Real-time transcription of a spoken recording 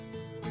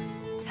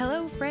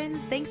Hello,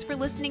 friends. Thanks for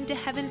listening to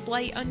Heaven's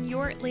Light on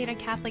your Atlanta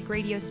Catholic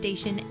radio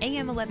station,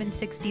 AM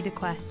 1160 The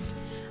Quest.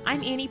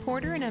 I'm Annie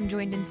Porter, and I'm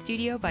joined in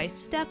studio by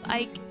Steph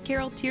Ike,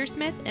 Carol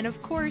Tearsmith, and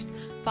of course,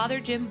 Father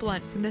Jim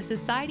Blunt from the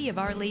Society of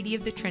Our Lady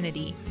of the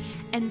Trinity.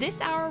 And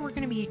this hour, we're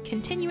going to be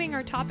continuing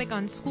our topic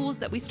on schools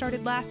that we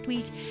started last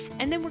week,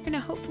 and then we're going to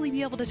hopefully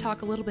be able to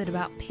talk a little bit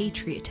about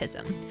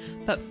patriotism.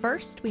 But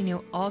first, we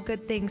know all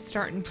good things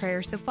start in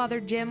prayer, so Father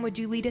Jim, would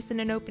you lead us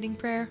in an opening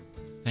prayer?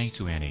 Thanks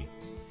to Annie.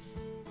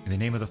 In the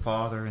name of the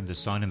Father, and the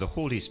Son, and the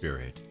Holy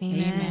Spirit.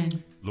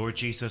 Amen. Lord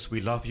Jesus, we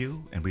love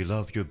you, and we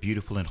love your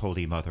beautiful and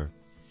holy mother.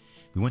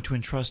 We want to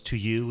entrust to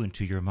you and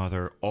to your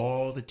mother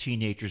all the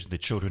teenagers and the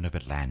children of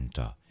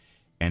Atlanta,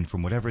 and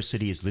from whatever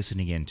city is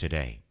listening in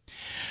today.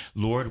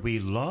 Lord, we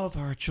love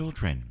our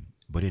children,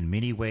 but in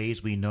many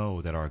ways we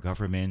know that our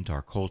government,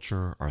 our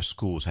culture, our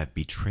schools have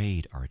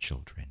betrayed our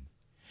children.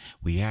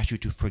 We ask you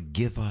to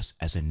forgive us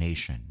as a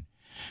nation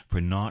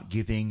for not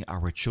giving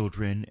our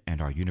children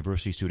and our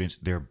university students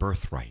their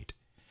birthright,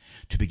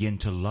 to begin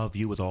to love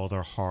you with all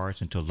their hearts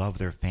and to love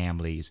their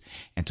families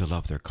and to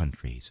love their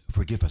countries.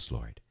 Forgive us,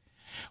 Lord.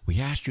 We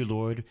ask you,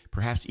 Lord,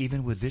 perhaps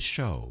even with this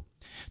show,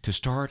 to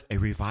start a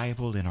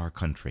revival in our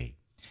country.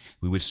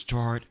 We would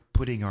start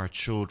putting our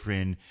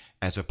children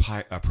as a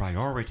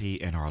priority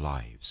in our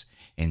lives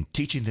and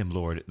teaching them,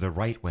 Lord, the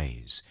right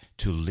ways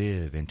to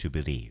live and to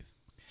believe.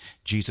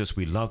 Jesus,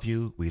 we love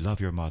you, we love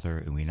your mother,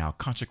 and we now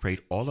consecrate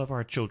all of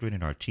our children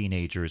and our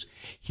teenagers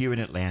here in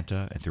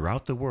Atlanta and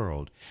throughout the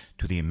world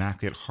to the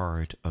Immaculate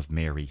Heart of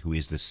Mary, who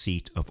is the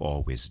seat of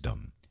all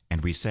wisdom. And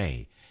we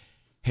say,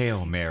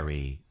 Hail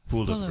Mary,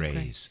 full of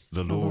grace,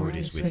 the Lord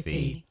is with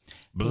thee.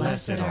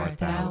 Blessed art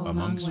thou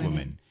amongst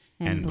women,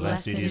 and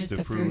blessed is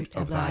the fruit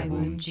of thy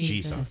womb,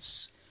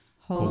 Jesus.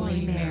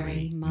 Holy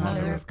Mary,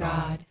 Mother of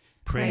God,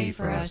 pray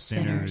for us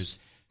sinners.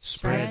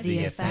 Spread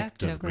the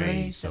effect of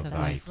grace of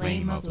thy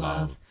flame of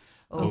love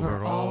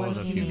over all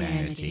of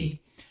humanity,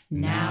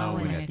 now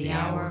and at the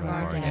hour of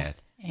our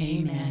death.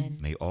 Amen.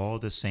 May all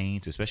the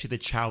saints, especially the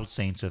child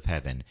saints of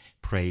heaven,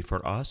 pray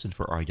for us and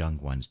for our young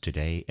ones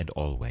today and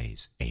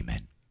always.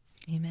 Amen.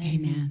 Amen.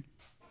 Amen.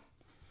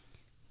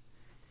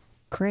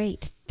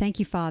 Great. Thank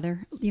you,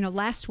 Father.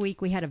 Last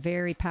week we had a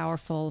very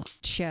powerful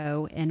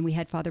show, and we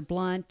had Father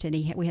Blunt, and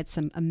we had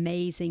some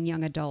amazing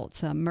young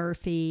adults.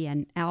 Murphy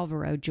and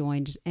Alvaro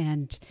joined,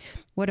 and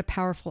what a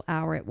powerful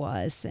hour it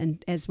was.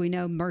 And as we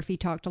know, Murphy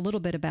talked a little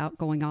bit about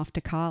going off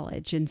to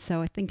college, and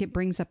so I think it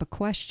brings up a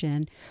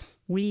question.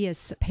 We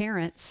as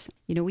parents,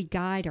 we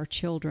guide our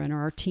children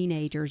or our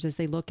teenagers as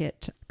they look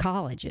at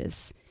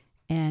colleges,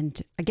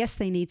 and I guess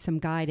they need some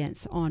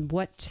guidance on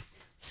what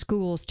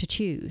schools to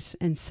choose.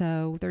 And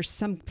so there's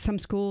some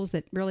schools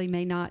that really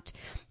may not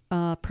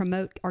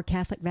promote our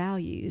Catholic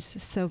values.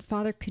 So,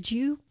 Father, could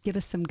you give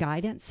us some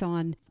guidance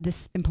on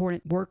this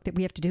important work that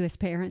we have to do as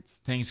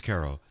parents? Thanks,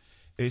 Carol.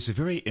 It's a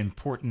very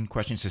important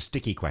question. It's a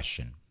sticky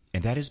question.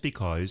 And that is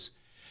because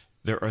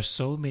there are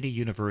so many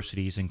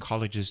universities and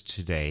colleges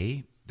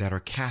today that are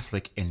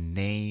Catholic in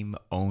name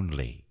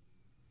only.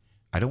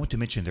 I don't want to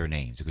mention their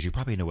names because you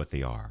probably know what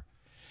they are.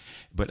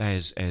 But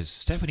as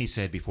Stephanie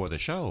said before the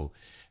show,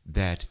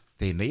 that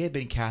they may have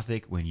been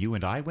Catholic when you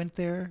and I went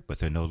there, but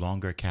they're no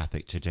longer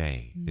Catholic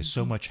today. Mm-hmm. There's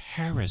so much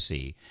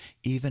heresy,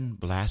 even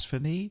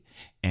blasphemy,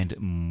 and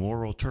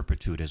moral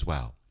turpitude as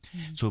well.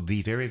 Mm-hmm. So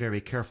be very, very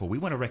careful. We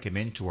want to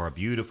recommend to our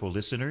beautiful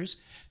listeners,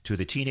 to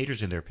the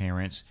teenagers and their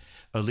parents,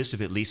 a list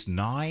of at least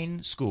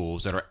 9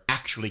 schools that are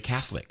actually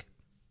Catholic.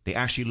 They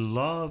actually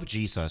love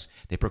Jesus.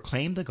 They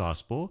proclaim the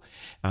gospel.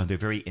 They're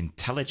very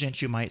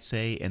intelligent, you might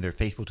say, and they're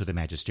faithful to the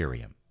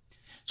magisterium.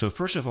 So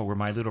first of all, where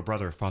my little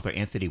brother, Father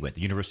Anthony, went,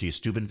 the University of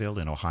Steubenville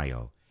in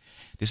Ohio.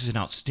 This is an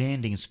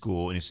outstanding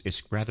school, and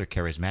it's rather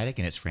charismatic,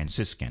 and it's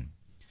Franciscan.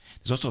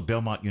 There's also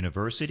Belmont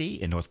University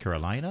in North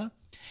Carolina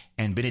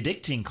and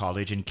Benedictine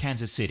College in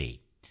Kansas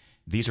City.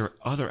 These are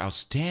other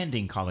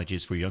outstanding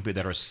colleges for young people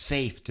that are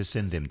safe to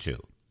send them to.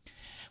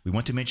 We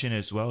want to mention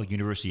as well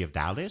University of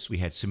Dallas. We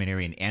had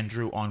seminarian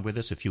Andrew on with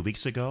us a few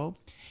weeks ago.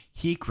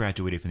 He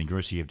graduated from the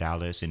University of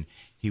Dallas, and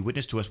he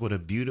witnessed to us what a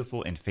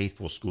beautiful and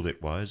faithful school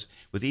it was,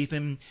 with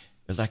even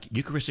like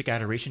Eucharistic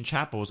adoration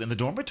chapels in the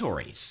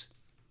dormitories.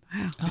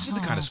 Wow. This is the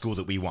kind of school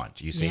that we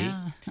want, you see.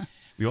 Yeah.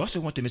 We also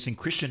want to mention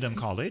Christendom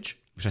College,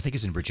 which I think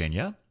is in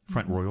Virginia,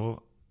 Front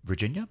Royal,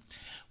 Virginia.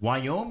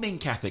 Wyoming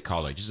Catholic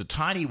College is a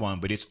tiny one,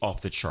 but it's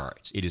off the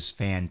charts. It is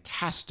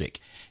fantastic.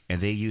 And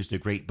they use the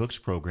Great Books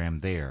program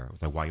there.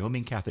 The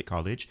Wyoming Catholic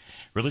College,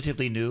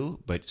 relatively new,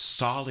 but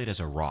solid as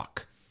a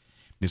rock.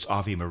 There's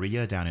Ave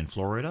Maria down in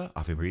Florida,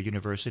 Ave Maria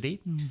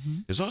University. Mm-hmm.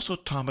 There's also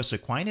Thomas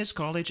Aquinas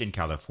College in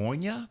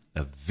California,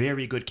 a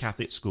very good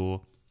Catholic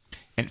school.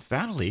 And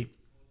finally,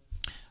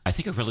 I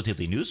think a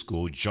relatively new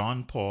school,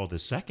 John Paul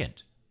II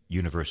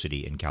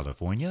University in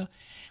California,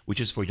 which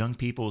is for young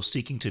people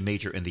seeking to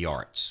major in the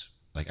arts,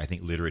 like I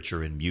think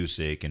literature and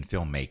music and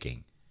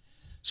filmmaking.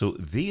 So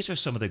these are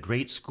some of the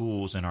great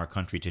schools in our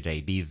country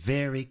today. Be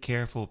very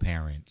careful,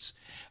 parents.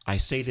 I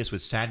say this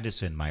with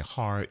sadness in my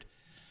heart.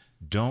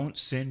 Don't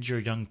send your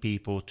young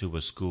people to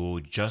a school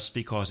just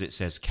because it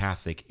says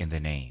Catholic in the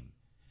name.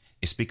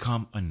 It's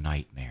become a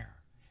nightmare.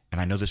 And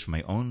I know this from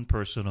my own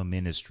personal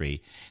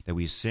ministry, that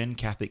we send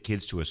Catholic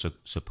kids to a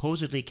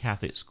supposedly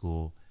Catholic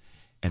school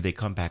and they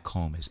come back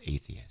home as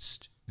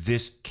atheists.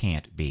 This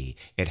can't be.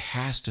 It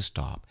has to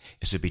stop.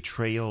 It's a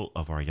betrayal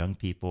of our young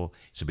people.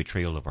 It's a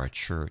betrayal of our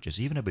church. It's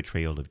even a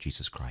betrayal of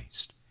Jesus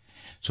Christ.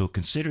 So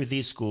consider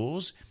these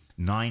schools,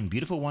 9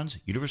 beautiful ones: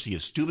 University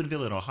of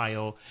Steubenville in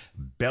Ohio,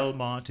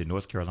 Belmont in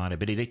North Carolina,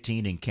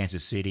 Benedictine in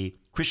Kansas City,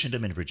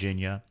 Christendom in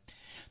Virginia,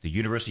 the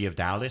University of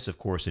Dallas, of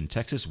course, in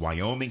Texas,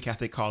 Wyoming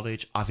Catholic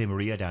College, Ave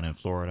Maria down in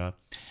Florida,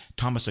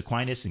 Thomas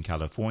Aquinas in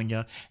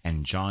California,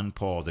 and John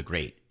Paul the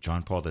Great,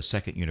 John Paul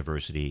II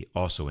University,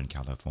 also in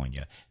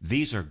California.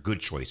 These are good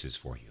choices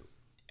for you.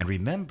 And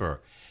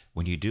remember,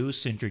 when you do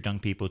send your young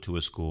people to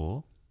a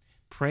school,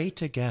 pray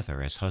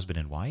together as husband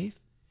and wife.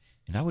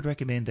 And I would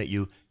recommend that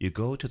you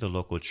go to the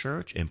local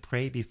church and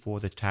pray before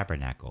the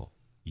tabernacle,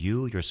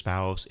 you, your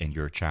spouse, and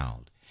your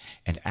child,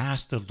 and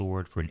ask the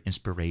Lord for an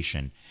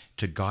inspiration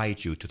to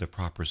guide you to the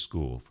proper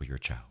school for your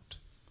child.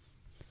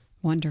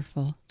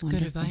 Wonderful.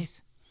 Good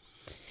advice.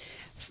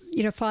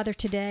 You know, Father,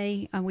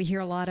 today we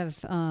hear a lot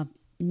of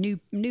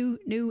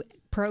new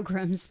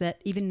programs that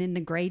even in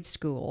the grade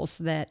schools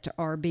that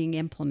are being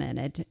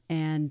implemented,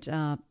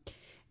 and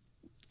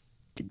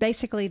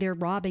basically they're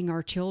robbing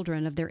our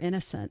children of their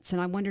innocence.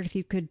 And I wondered if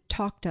you could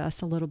talk to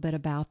us a little bit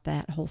about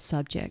that whole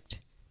subject.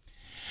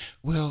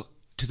 Well,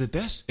 to the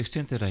best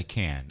extent that I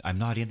can. I'm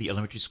not in the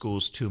elementary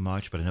schools too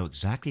much, but I know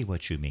exactly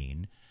what you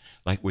mean.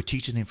 Like we're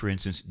teaching them, for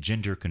instance,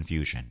 gender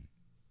confusion.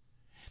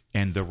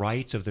 And the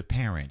rights of the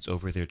parents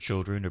over their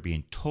children are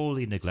being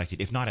totally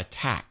neglected, if not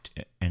attacked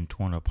and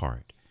torn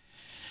apart.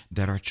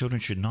 That our children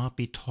should not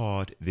be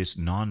taught this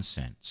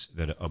nonsense,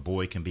 that a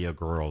boy can be a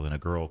girl and a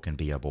girl can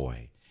be a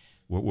boy.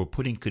 We're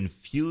putting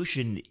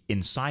confusion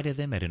inside of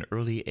them at an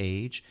early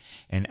age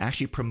and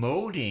actually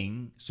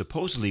promoting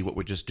supposedly what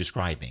we're just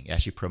describing. It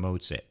actually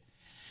promotes it.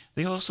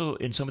 They also,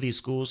 in some of these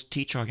schools,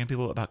 teach our young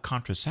people about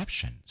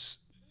contraceptions.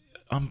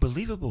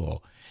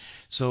 Unbelievable.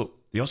 So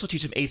they also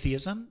teach them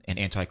atheism and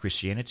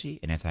anti-Christianity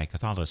and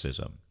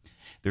anti-Catholicism.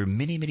 There are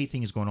many, many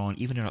things going on,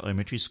 even in our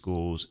elementary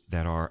schools,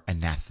 that are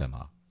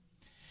anathema.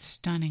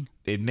 Stunning.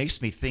 It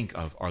makes me think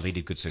of Our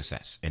Lady of Good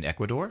Success in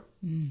Ecuador,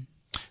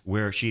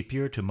 where she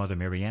appeared to Mother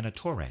Mariana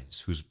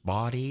Torres, whose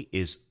body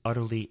is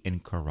utterly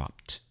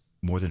incorrupt,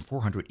 more than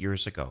 400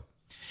 years ago.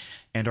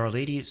 And Our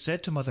Lady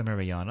said to Mother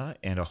Mariana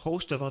and a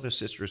host of other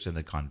sisters in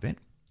the convent,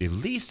 at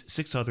least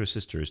 6 other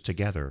sisters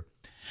together,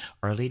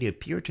 Our Lady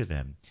appeared to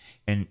them.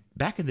 And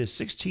back in the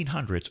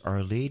 1600s,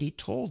 Our Lady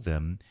told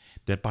them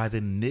that by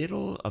the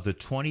middle of the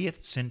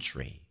 20th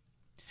century,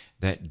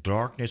 that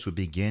darkness would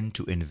begin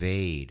to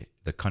invade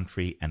the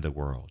country and the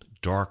world.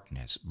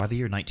 Darkness, by the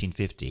year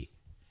 1950.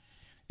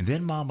 And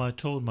then Mama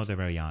told Mother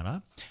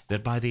Mariana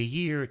that by the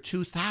year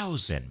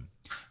 2000,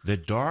 the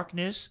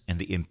darkness and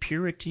the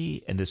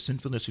impurity and the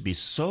sinfulness would be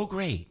so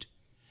great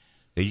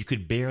that you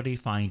could barely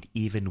find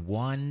even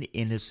one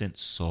innocent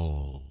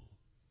soul,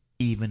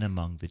 even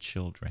among the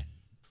children.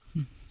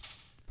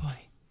 Boy.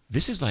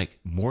 This is like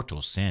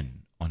mortal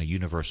sin on a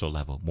universal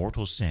level,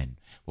 mortal sin,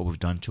 what we've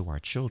done to our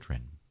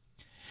children.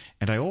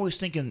 And I always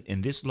think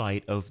in this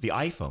light of the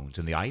iPhones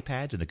and the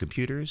iPads and the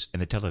computers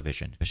and the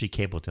television, especially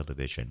cable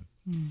television,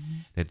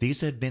 that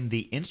these have been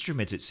the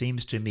instruments, it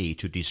seems to me,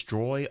 to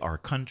destroy our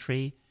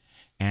country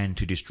and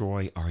to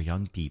destroy our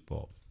young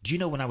people. Do you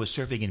know when I was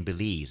serving in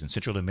Belize in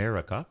Central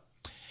America,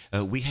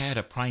 we had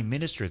a prime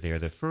minister there,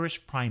 the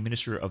first prime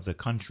minister of the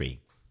country.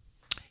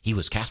 He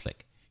was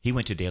Catholic. He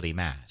went to daily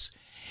mass.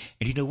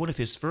 And you know, one of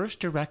his first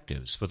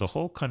directives for the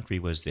whole country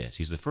was this.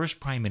 He's the first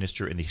prime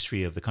minister in the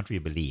history of the country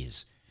of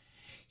Belize.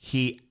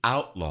 He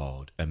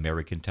outlawed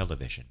American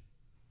television.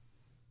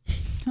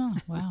 Oh,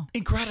 wow.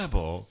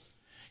 Incredible.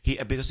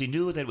 Because he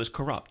knew that it was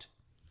corrupt.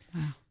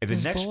 Wow. And the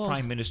next bold.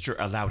 prime minister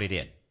allowed it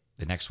in.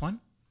 The next one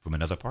from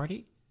another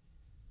party.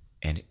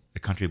 And the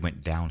country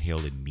went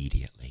downhill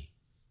immediately.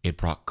 It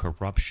brought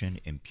corruption,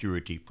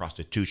 impurity,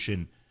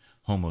 prostitution,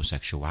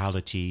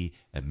 homosexuality,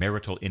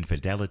 marital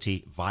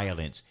infidelity,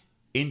 violence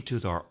into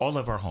all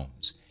of our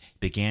homes. It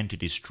began to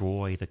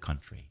destroy the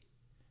country.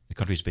 The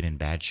country's been in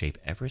bad shape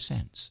ever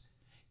since.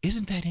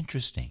 Isn't that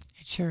interesting?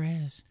 It sure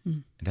is.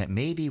 That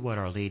may be what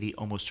Our Lady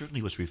almost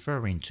certainly was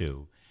referring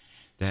to,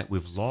 that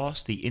we've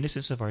lost the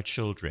innocence of our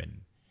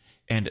children.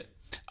 And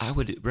I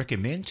would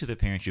recommend to the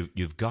parents,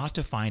 you've got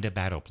to find a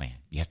battle plan.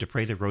 You have to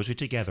pray the rosary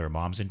together,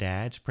 moms and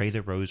dads, pray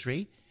the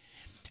rosary,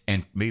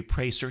 and maybe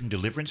pray certain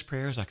deliverance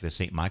prayers like the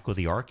St. Michael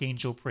the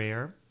Archangel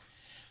prayer,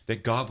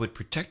 that God would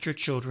protect your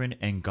children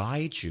and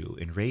guide you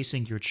in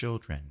raising your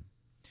children.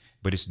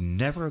 But it's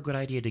never a good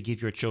idea to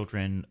give your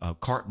children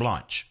carte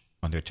blanche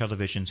on their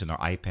televisions and their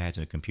iPads and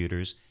their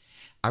computers.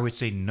 I would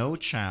say no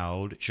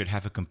child should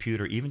have a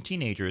computer, even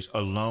teenagers,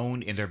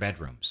 alone in their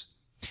bedrooms,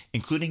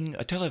 including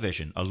a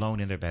television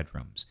alone in their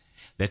bedrooms.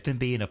 Let them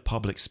be in a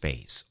public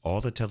space, all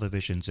the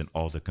televisions and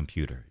all the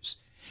computers.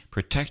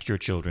 Protect your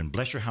children.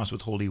 Bless your house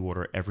with holy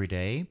water every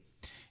day,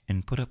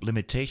 and put up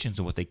limitations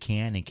on what they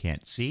can and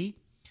can't see.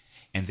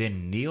 And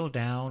then kneel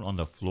down on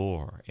the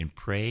floor and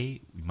pray,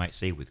 we might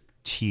say with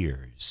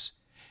tears,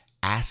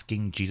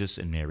 asking Jesus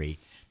and Mary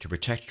to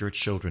protect your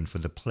children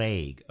from the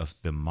plague of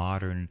the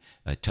modern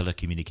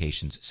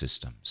telecommunications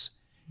systems.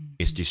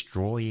 It's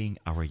destroying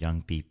our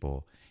young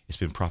people. It's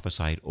been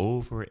prophesied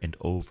over and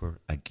over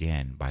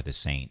again by the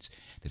saints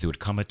that there would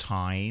come a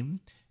time,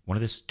 one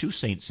of the two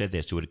saints said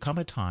this, there would come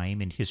a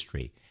time in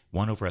history,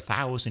 one over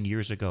 1,000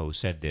 years ago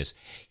said this,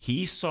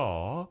 he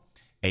saw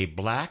a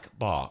black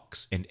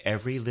box in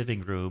every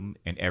living room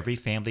in every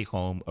family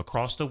home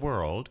across the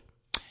world.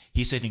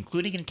 He said,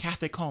 including in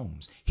Catholic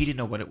homes. He didn't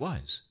know what it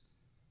was.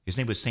 His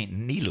name was Saint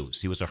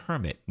Nilus. He was a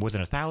hermit more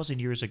than 1,000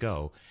 years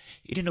ago.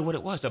 He didn't know what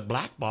it was. A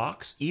black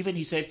box, even,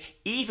 he said,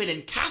 even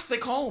in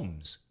Catholic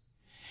homes.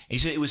 And he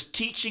said it was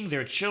teaching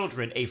their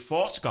children a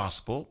false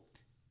gospel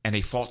and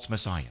a false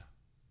Messiah.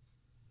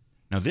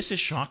 Now, this is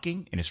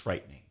shocking and it's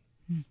frightening.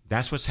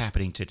 That's what's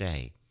happening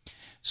today.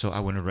 So I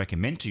want to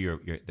recommend to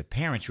the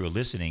parents who are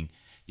listening,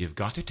 you've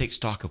got to take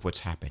stock of what's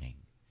happening.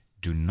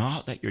 Do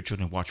not let your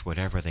children watch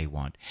whatever they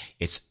want.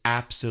 It's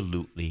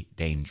absolutely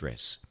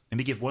dangerous. Let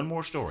me give one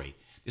more story.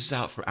 This is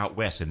out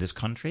west in this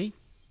country.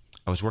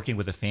 I was working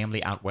with a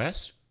family out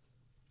west,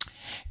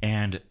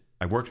 and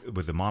I worked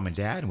with the mom and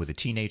dad and with the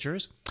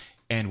teenagers.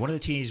 And one of the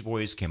teenage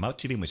boys came up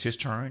to me. It was his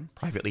turn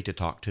privately to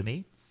talk to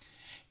me.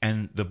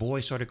 And the boy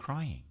started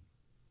crying.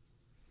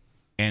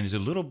 And there's a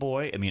little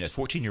boy, a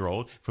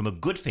 14-year-old from a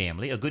good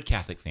family, a good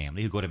Catholic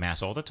family who go to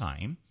Mass all the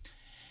time.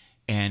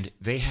 And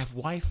they have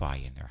Wi-Fi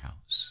in their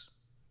house.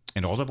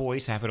 And all the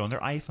boys have it on their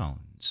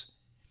iPhones.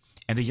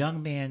 And the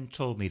young man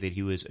told me that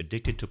he was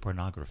addicted to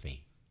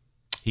pornography.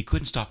 He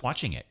couldn't stop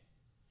watching it.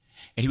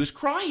 And he was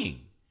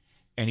crying.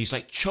 And he's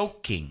like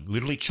choking,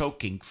 literally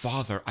choking,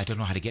 Father, I don't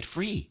know how to get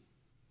free.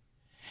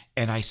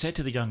 And I said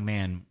to the young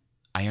man,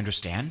 I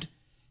understand.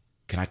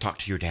 Can I talk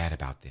to your dad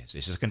about this?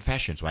 This is a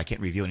confession, so I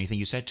can't reveal anything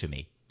you said to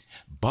me.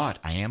 But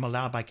I am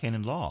allowed by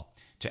canon law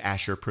to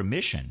ask your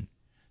permission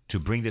to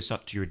bring this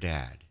up to your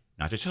dad.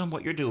 Not to tell him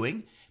what you're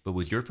doing, but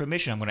with your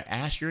permission, I'm going to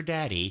ask your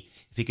daddy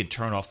if he can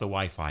turn off the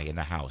Wi-Fi in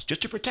the house,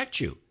 just to protect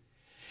you.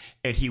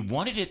 And he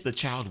wanted it, the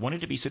child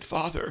wanted to be, said,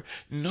 Father,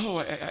 no,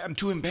 I'm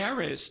too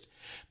embarrassed.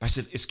 But I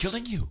said, it's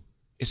killing you.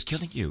 It's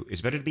killing you.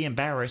 It's better to be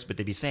embarrassed, but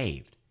to be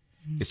saved.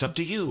 It's up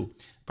to you.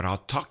 But I'll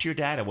talk to your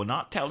dad. I will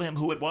not tell him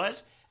who it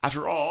was.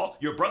 After all,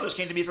 your brothers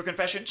came to me for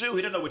confession too.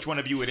 He doesn't know which one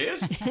of you it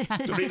is.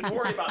 Don't even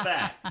worry about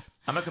that.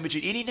 I'm not going to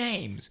mention any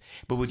names.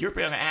 But with your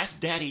prayer, I'm going to ask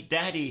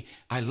Daddy,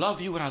 I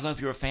love you and I love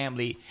your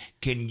family.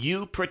 Can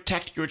you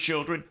protect your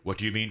children? What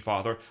do you mean,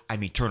 Father? I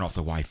mean, turn off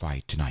the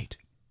Wi-Fi tonight.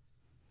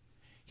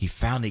 He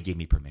finally gave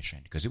me permission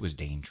because it was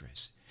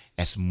dangerous.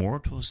 As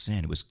mortal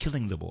sin, it was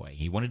killing the boy.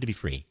 He wanted to be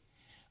free.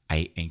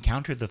 I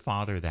encountered the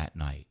father that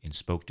night and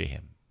spoke to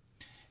him.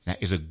 Now,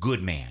 he's a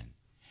good man.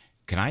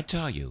 Can I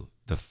tell you,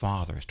 the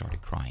father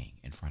started crying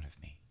in front of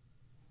me.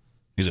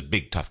 He was a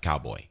big, tough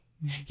cowboy.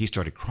 He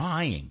started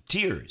crying,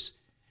 tears.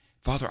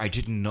 Father, I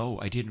didn't know.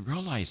 I didn't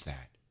realize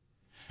that.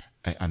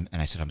 And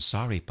I said, I'm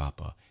sorry,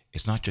 Papa.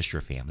 It's not just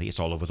your family. It's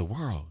all over the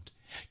world.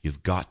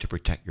 You've got to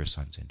protect your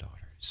sons and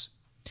daughters.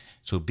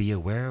 So be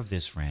aware of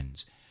this,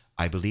 friends.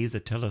 I believe the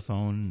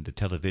telephone, the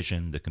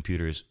television, the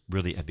computers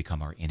really have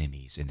become our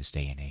enemies in this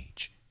day and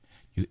age.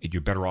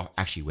 You're better off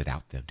actually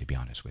without them, to be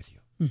honest with you.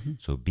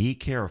 So be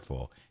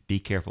careful,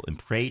 and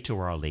pray to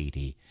Our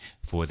Lady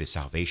for the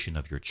salvation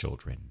of your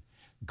children.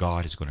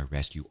 God is going to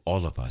rescue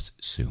all of us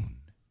soon.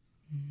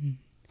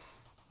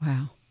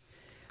 Wow.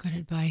 Good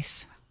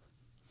advice.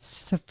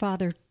 So,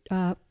 Father,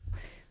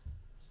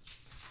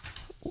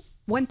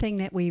 one thing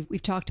that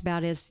we've talked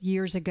about is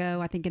years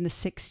ago, I think in the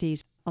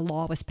 60s, a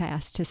law was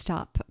passed to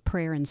stop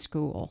prayer in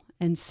school.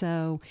 And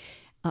so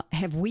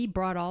have we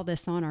brought all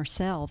this on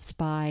ourselves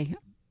by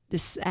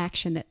this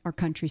action that our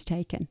country's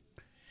taken?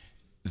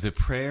 The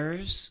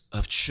prayers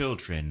of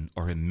children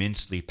are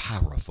immensely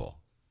powerful.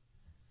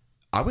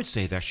 I would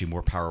say they're actually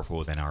more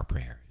powerful than our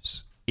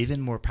prayers,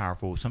 even more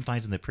powerful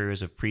sometimes than the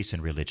prayers of priests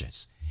and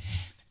religious,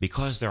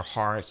 because their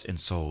hearts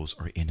and souls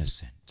are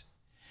innocent.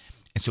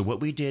 And so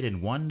what we did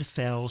in one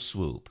fell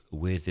swoop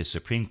with the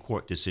Supreme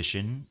Court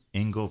decision,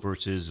 Encore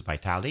versus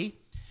Vitale,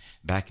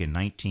 back in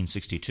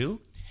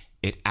 1962,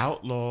 it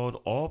outlawed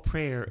all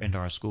prayer in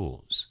our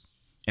schools.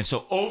 And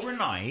so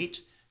overnight,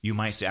 you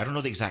might say, I don't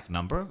know the exact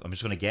number, I'm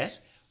just going to guess,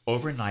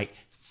 overnight,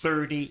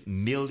 30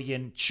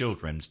 million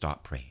children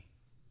stopped praying.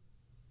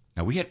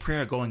 Now, we had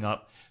prayer going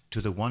up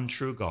to the one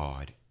true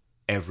God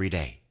every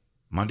day,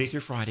 Monday through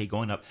Friday,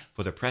 going up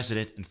for the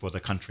president and for the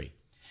country.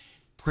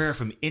 Prayer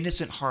from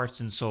innocent hearts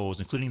and souls,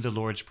 including the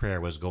Lord's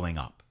Prayer, was going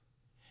up.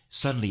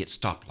 Suddenly, it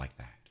stopped like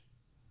that.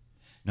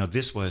 Now,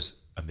 this was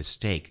a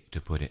mistake,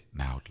 to put it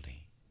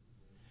mildly.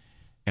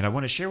 And I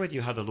want to share with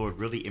you how the Lord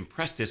really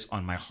impressed this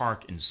on my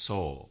heart and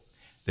soul,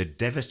 the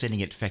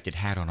devastating effect it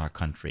had on our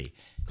country,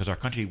 because our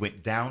country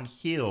went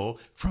downhill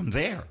from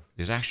there.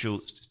 There's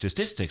actual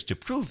statistics to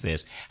prove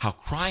this, how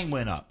crime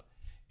went up,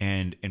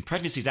 and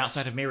pregnancies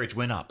outside of marriage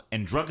went up,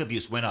 and drug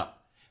abuse went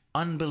up.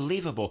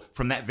 Unbelievable.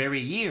 From that very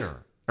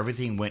year,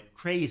 everything went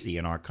crazy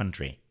in our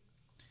country.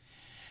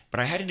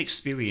 But I had an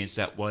experience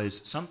that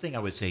was something I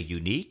would say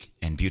unique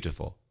and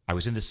beautiful. I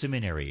was in the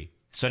seminary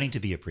studying to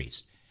be a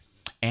priest.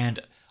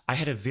 And I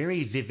had a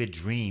very vivid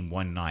dream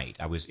one night.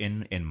 I was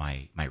in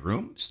my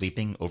room,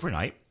 sleeping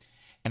overnight,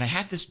 and I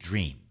had this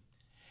dream.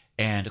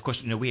 And of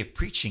course, we have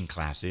preaching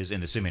classes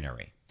in the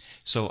seminary.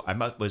 So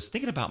I was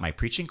thinking about my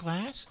preaching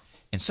class,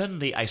 and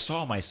suddenly I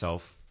saw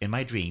myself in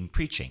my dream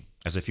preaching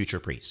as a future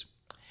priest.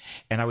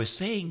 And I was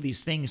saying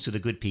these things to the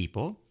good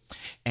people,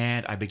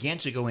 and I began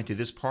to go into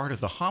this part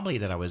of the homily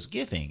that I was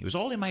giving. It was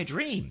all in my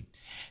dream.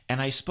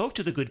 And I spoke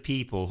to the good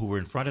people who were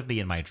in front of me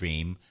in my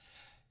dream,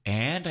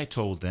 and I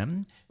told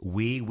them,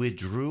 we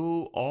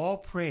withdrew all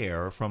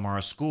prayer from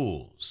our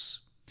schools.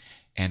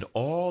 And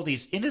all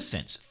these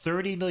innocents,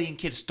 30 million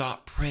kids,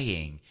 stopped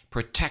praying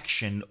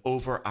protection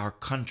over our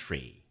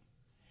country.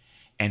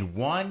 And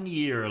 1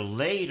 year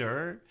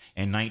later,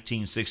 in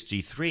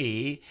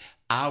 1963,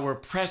 our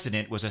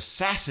president was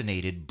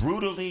assassinated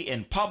brutally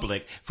in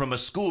public from a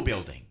school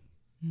building.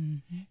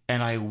 Mm-hmm.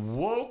 And I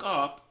woke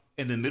up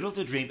in the middle of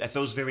the dream at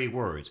those very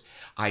words.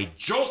 I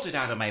jolted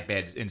out of my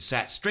bed and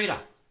sat straight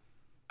up.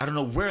 I don't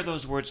know where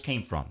those words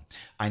came from.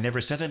 I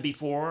never said them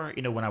before,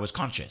 when I was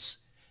conscious.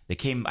 They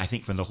came, I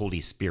think, from the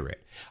Holy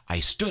Spirit. I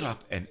stood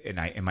up and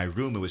in my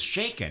room, it was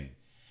shaken.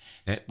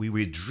 We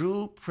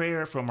withdrew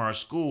prayer from our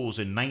schools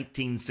in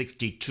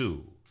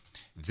 1962.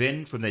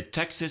 Then from the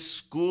Texas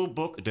School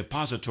Book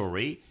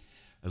Depository,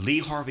 Lee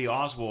Harvey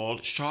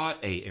Oswald shot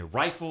a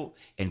rifle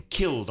and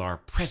killed our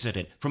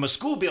president from a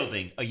school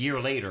building a year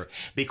later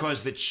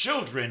because the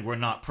children were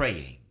not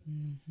praying.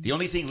 Mm-hmm. The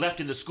only thing left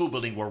in the school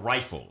building were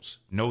rifles,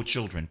 no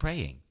children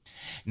praying.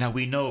 Now,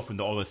 we know from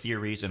all the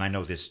theories, and I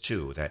know this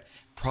too, that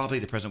probably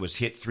the president was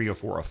hit 3 or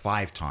 4 or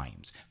 5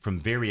 times from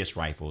various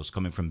rifles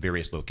coming from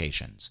various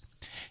locations.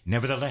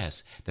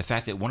 Nevertheless, the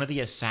fact that one of the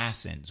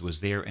assassins was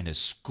there in a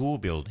school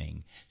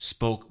building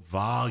spoke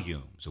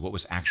volumes of what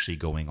was actually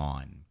going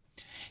on.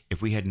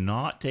 If we had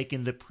not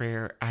taken the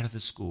prayer out of the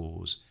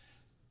schools,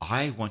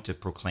 I want to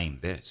proclaim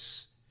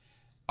this.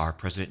 Our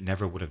president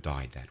never would have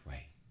died that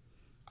way.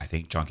 I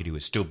think John Kennedy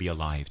would still be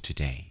alive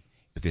today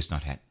if this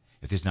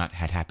not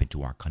had happened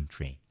to our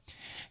country.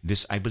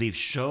 This, I believe,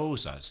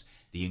 shows us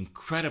the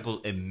incredible,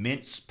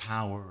 immense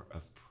power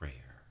of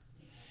prayer.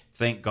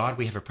 Thank God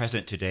we have a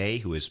president today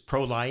who is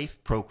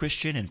pro-life,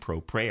 pro-Christian, and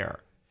pro-prayer.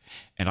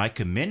 And I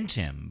commend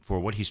him for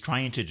what he's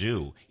trying to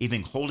do,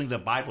 even holding the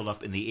Bible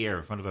up in the air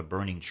in front of a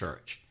burning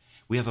church.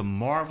 We have a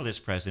marvelous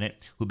president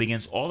who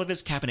begins all of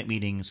his cabinet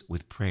meetings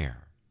with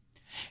prayer.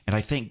 And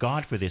I thank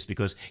God for this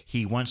because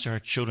he wants our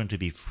children to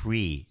be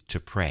free to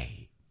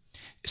pray.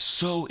 It's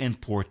so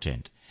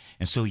important.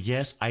 And so,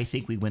 yes, I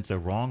think we went the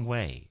wrong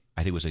way.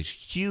 I think it was a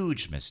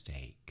huge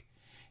mistake.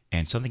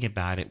 And something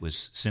about it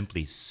was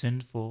simply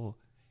sinful,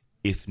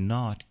 if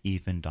not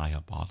even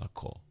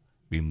diabolical,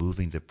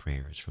 removing the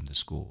prayers from the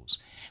schools.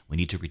 We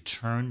need to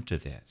return to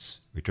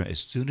this, return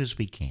as soon as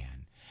we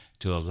can,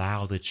 to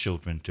allow the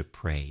children to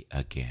pray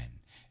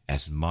again,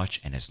 as much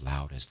and as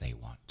loud as they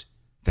want.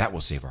 That will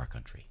save our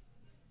country.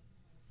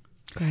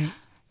 Great.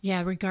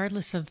 Yeah,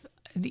 regardless of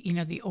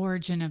the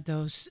origin of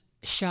those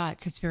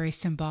shots, it's very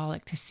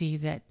symbolic to see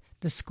that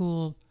the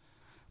school,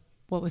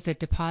 what was it,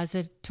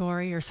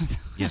 depository or something?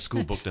 Yeah,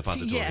 school book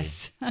depository.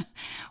 Yes,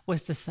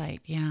 was the site.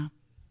 Yeah,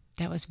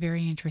 that was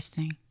very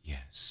interesting.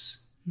 Yes.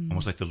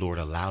 Almost like the Lord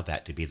allowed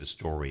that to be the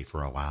story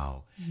for a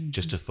while,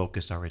 just to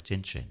focus our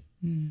attention.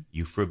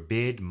 You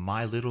forbid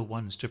my little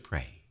ones to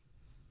pray.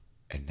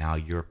 And now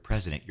your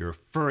president, your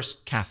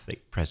first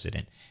Catholic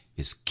president,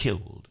 is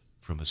killed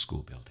from a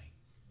school building.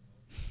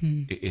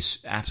 It's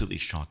absolutely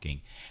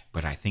shocking,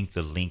 but I think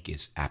the link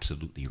is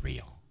absolutely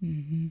real.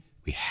 Mm-hmm.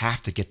 We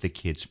have to get the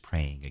kids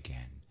praying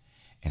again.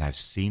 And I've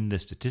seen the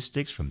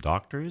statistics from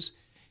doctors.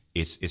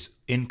 It's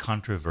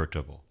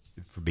incontrovertible.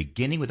 For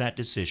beginning with that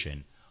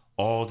decision,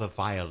 all the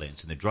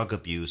violence and the drug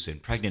abuse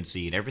and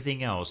pregnancy and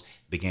everything else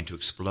began to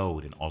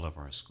explode in all of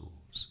our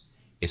schools.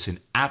 It's an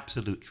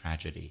absolute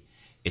tragedy.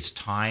 It's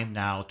time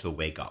now to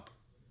wake up.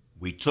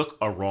 We took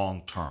a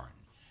wrong turn.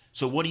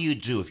 So what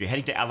do? If you're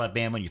heading to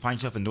Alabama and you find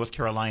yourself in North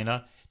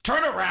Carolina,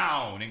 turn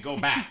around and go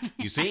back.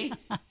 You see?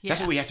 Yeah. That's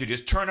what we have to do,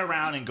 is turn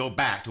around and go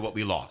back to what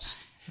we lost.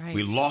 Right.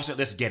 We lost it.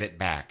 Let's get it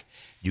back.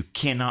 You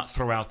cannot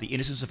throw out the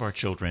innocence of our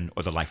children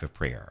or the life of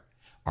prayer.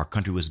 Our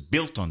country was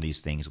built on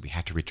these things. We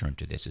have to return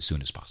to this as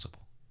soon as possible.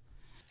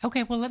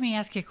 Okay, well, let me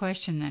ask you a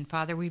question then,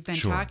 Father. We've been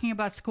talking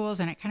about schools,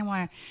 and I kind of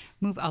want to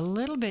move a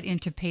little bit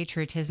into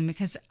patriotism,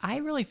 because I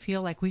really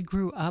feel like we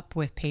grew up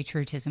with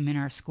patriotism in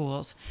our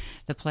schools.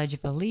 The Pledge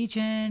of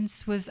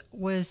Allegiance was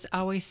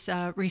always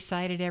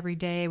recited every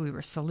day. We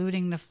were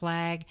saluting the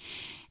flag.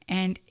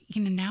 And,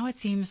 now it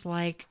seems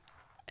like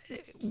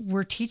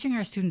we're teaching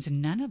our students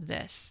none of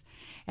this,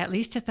 at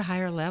least at the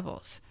higher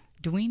levels.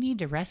 Do we need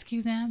to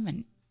rescue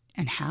them,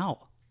 and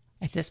how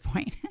at this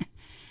point?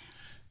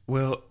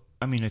 Well,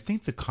 I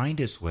think the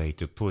kindest way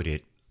to put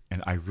it,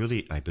 and I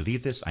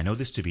believe this, I know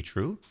this to be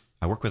true.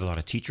 I work with a lot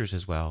of teachers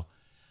as well.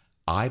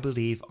 I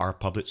believe our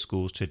public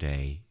schools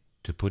today,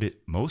 to put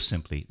it most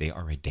simply, they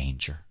are a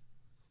danger.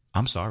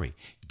 I'm sorry.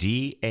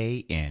 Danger.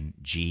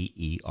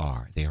 They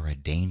are a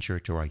danger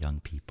to our young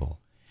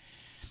people.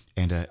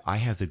 And I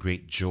have the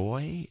great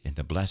joy and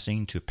the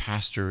blessing to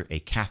pastor a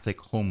Catholic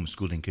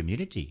homeschooling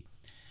community.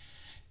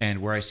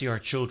 And where I see our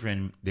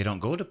children, they don't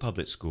go to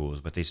public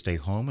schools, but they stay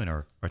home and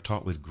are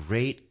taught with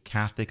great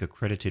Catholic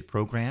accredited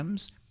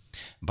programs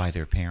by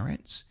their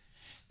parents.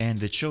 And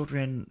the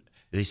children,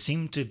 they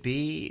seem to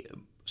be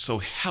so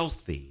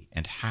healthy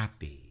and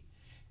happy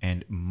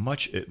and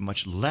much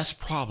less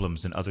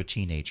problems than other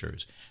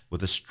teenagers,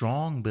 with a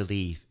strong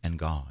belief in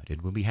God.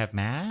 And when we have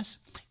Mass,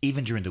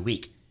 even during the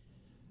week,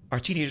 our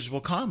teenagers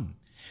will come.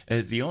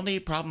 The only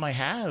problem I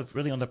have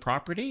really on the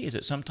property is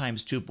that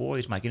sometimes two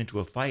boys might get into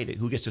a fight at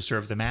who gets to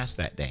serve the Mass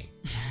that day.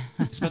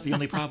 It's about the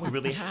only problem we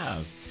really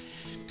have.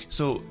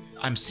 So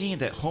I'm seeing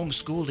that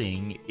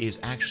homeschooling is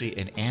actually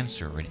an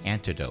answer, an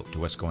antidote to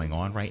what's going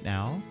on right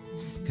now.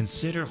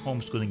 Consider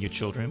homeschooling your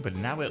children, but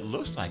now it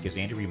looks like, as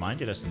Andy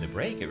reminded us in the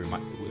break, it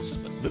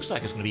looks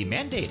like it's going to be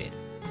mandated,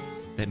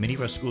 that many of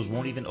our schools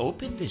won't even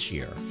open this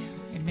year.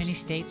 Yeah, in many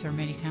states or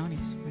many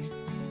counties, right?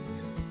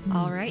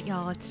 All right,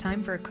 y'all, it's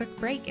time for a quick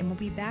break, and we'll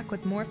be back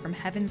with more from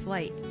Heaven's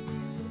Light.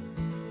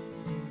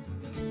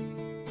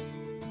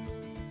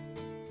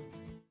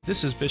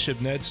 This is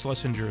Bishop Ned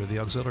Schlesinger, the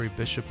Auxiliary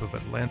Bishop of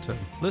Atlanta.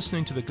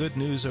 Listening to the good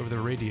news over the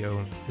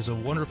radio is a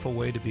wonderful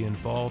way to be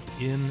involved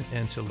in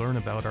and to learn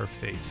about our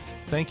faith.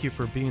 Thank you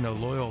for being a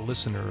loyal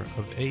listener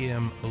of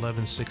AM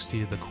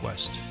 1160 The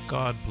Quest.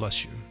 God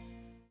bless you.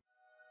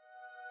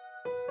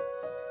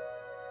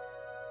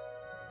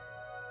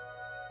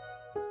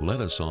 Let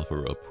us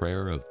offer a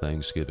prayer of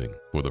thanksgiving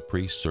for the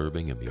priests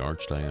serving in the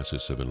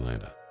Archdiocese of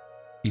Atlanta.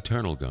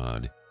 Eternal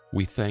God,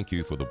 we thank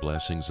you for the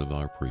blessings of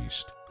our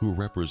priests who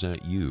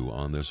represent you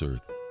on this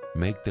earth.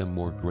 Make them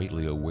more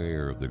greatly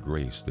aware of the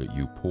grace that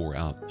you pour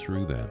out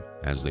through them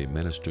as they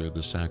minister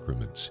the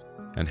sacraments,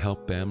 and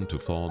help them to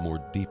fall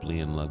more deeply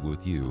in love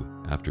with you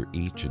after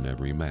each and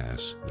every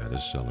Mass that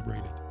is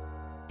celebrated.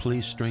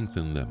 Please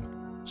strengthen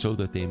them so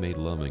that they may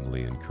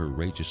lovingly and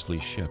courageously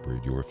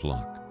shepherd your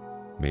flock.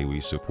 May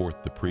we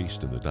support the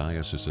priest in the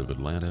Diocese of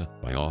Atlanta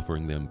by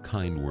offering them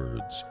kind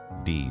words,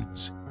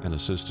 deeds, and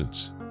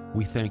assistance.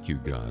 We thank you,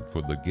 God,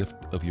 for the gift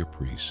of your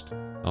priest.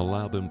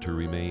 Allow them to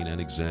remain an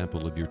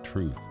example of your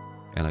truth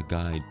and a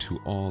guide to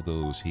all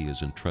those he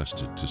is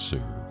entrusted to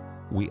serve.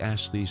 We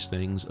ask these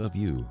things of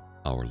you,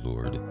 our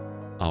Lord,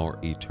 our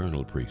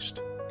eternal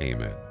priest.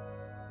 Amen.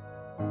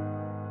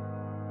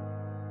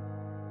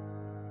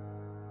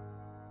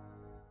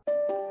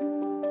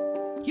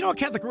 You know what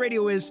Catholic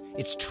radio is?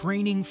 It's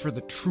training for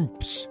the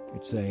troops.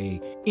 It's a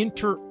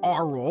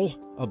interaural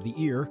of the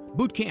ear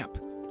boot camp.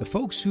 The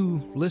folks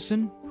who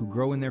listen, who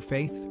grow in their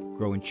faith,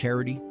 grow in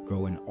charity,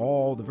 grow in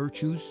all the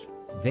virtues,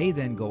 they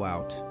then go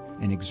out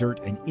and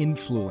exert an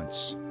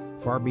influence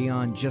far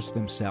beyond just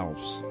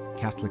themselves.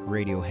 Catholic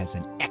radio has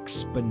an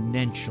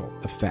exponential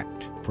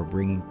effect for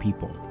bringing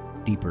people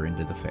deeper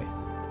into the faith.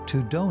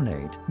 To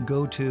donate,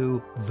 go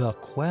to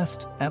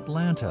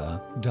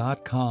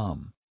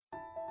thequestatlanta.com.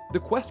 The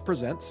Quest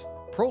presents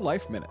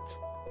Pro-Life Minutes.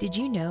 Did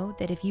you know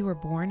that if you were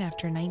born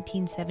after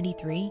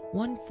 1973,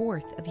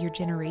 1/4 of your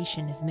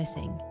generation is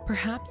missing?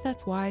 Perhaps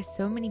that's why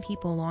so many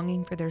people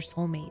longing for their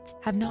soulmates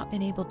have not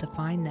been able to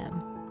find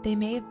them. They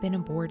may have been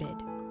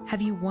aborted.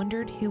 Have you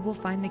wondered who will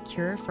find the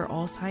cure for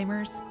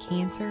Alzheimer's,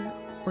 cancer,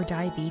 or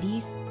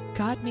diabetes?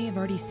 God may have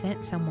already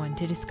sent someone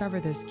to discover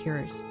those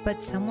cures,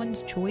 but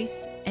someone's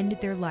choice ended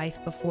their life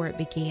before it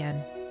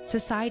began.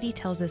 Society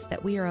tells us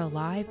that we are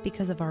alive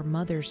because of our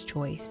mother's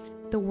choice.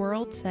 The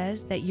world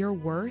says that your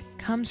worth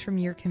comes from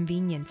your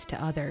convenience to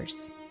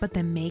others, but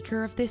the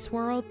maker of this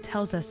world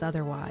tells us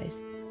otherwise.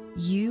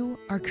 You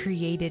are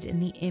created in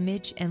the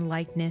image and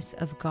likeness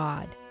of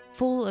God,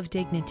 full of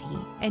dignity,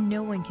 and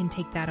no one can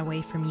take that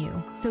away from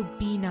you. So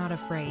be not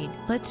afraid.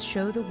 Let's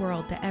show the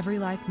world that every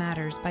life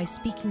matters by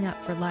speaking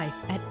up for life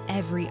at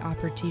every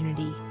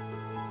opportunity.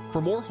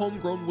 For more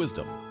homegrown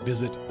wisdom,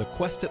 visit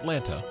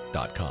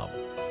thequestatlanta.com.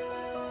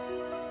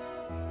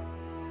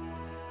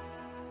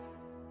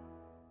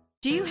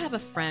 Do you have a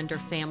friend or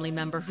family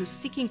member who's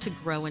seeking to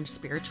grow in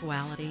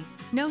spirituality?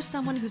 Know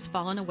someone who's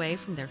fallen away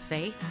from their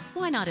faith?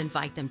 Why not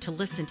invite them to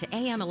listen to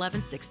AM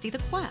 1160 The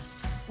Quest?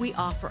 We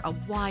offer a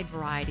wide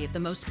variety of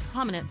the most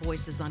prominent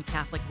voices on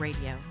Catholic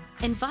radio.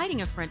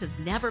 Inviting a friend has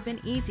never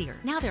been easier.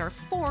 Now there are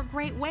 4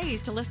 great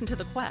ways to listen to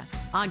The Quest.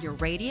 On your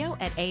radio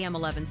at AM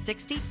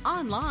 1160,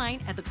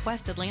 online at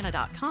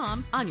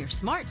thequestatlanta.com, on your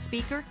smart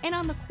speaker, and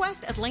on the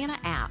Quest Atlanta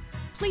app.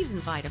 Please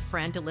invite a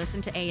friend to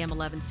listen to AM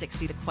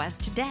 1160 The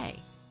Quest today.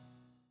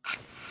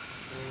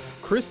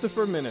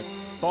 Christopher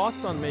Minutes,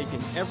 thoughts on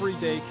making every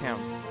day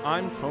count.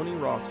 I'm Tony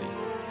Rossi.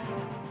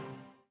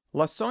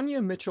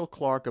 LaSonia Mitchell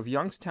Clark of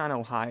Youngstown,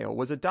 Ohio,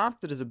 was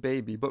adopted as a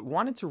baby but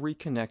wanted to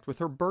reconnect with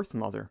her birth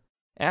mother.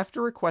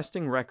 After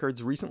requesting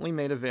records recently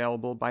made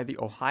available by the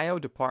Ohio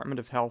Department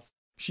of Health,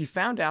 she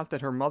found out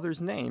that her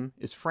mother's name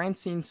is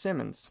Francine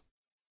Simmons.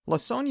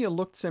 LaSonia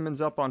looked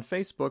Simmons up on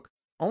Facebook,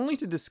 only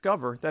to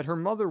discover that her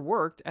mother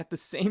worked at the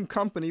same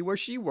company where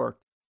she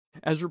worked.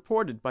 As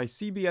reported by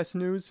CBS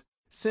News,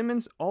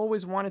 Simmons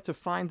always wanted to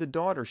find the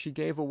daughter she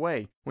gave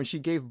away when she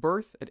gave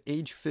birth at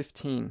age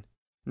 15.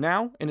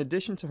 Now, in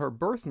addition to her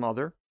birth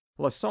mother,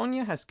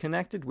 LaSonia has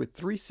connected with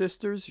 3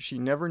 sisters she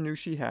never knew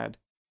she had.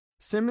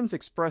 Simmons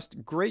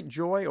expressed great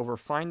joy over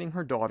finding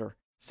her daughter,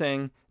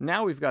 saying,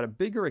 "Now we've got a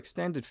bigger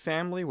extended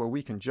family where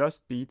we can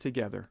just be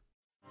together."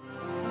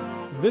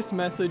 This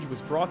message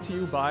was brought to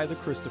you by the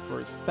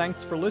Christophers.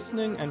 Thanks for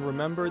listening, and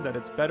remember that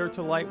it's better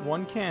to light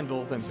one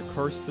candle than to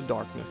curse the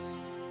darkness.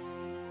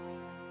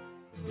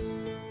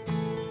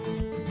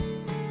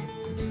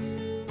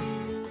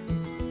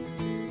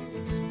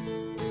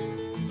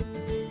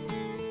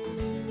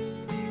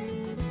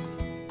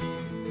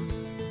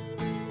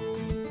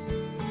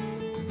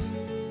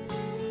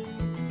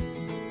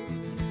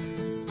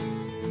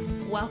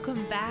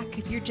 Welcome back.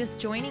 If you're just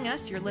joining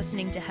us, you're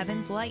listening to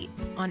Heaven's Light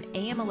on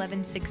AM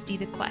 1160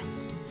 The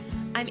Quest.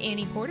 I'm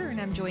Annie Porter,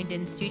 and I'm joined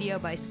in studio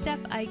by Steph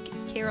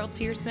Ike, Carol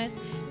Tearsmith,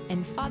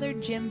 and Father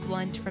Jim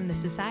Blunt from the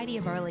Society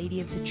of Our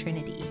Lady of the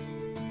Trinity.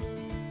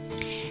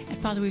 And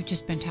Father, we've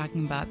just been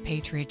talking about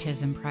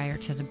patriotism prior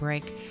to the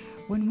break.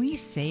 When we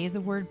say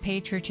the word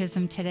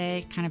patriotism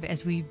today, kind of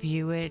as we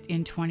view it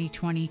in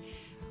 2020,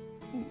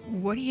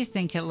 what do you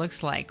think it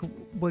looks like?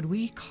 Would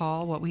we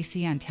call what we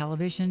see on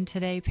television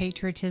today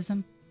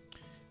patriotism?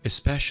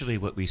 Especially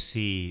what we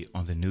see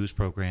on the news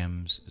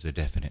programs is a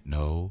definite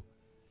no.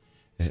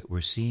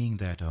 We're seeing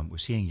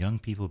young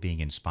people being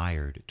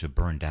inspired to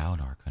burn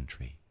down our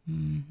country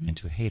and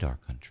to hate our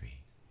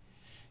country.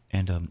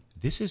 And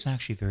this is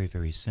actually very,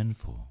 very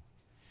sinful.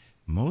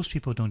 Most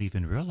people don't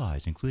even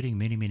realize, including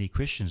many, many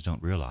Christians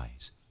don't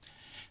realize,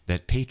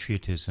 that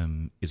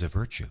patriotism is a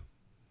virtue.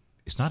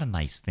 It's not a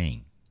nice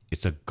thing.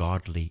 It's a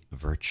godly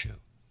virtue.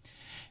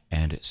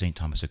 And St.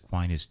 Thomas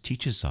Aquinas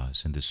teaches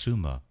us in the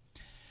Summa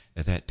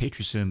that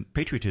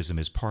patriotism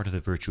is part of the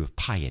virtue of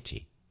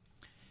piety.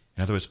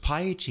 In other words,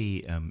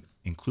 piety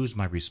includes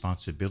my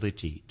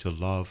responsibility to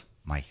love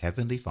my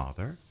Heavenly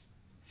Father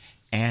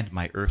and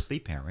my earthly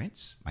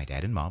parents, my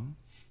dad and mom,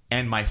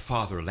 and my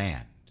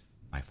fatherland.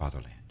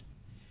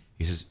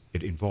 He says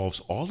it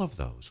involves all of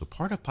those. So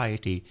part of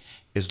piety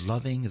is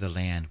loving the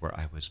land where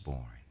I was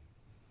born.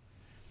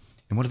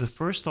 And one of the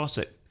first thoughts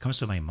that comes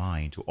to my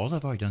mind to all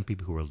of our young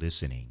people who are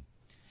listening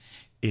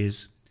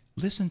is,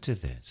 listen to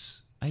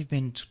this. I've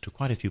been to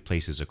quite a few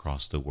places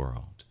across the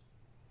world.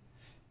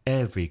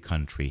 Every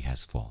country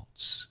has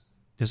faults.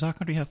 Does our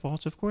country have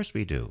faults? Of course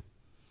we do.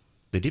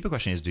 The deeper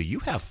question is, do you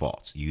have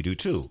faults? You do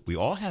too. We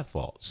all have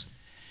faults.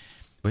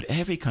 But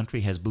every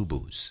country has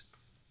boo-boos.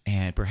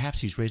 And perhaps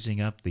he's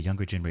raising up the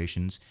younger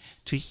generations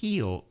to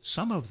heal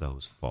some of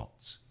those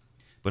faults.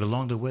 But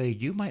along the way,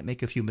 you might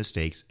make a few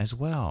mistakes as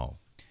well.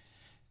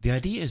 The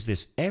idea is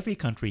this: every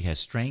country has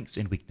strengths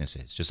and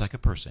weaknesses, just like a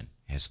person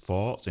has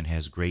faults and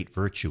has great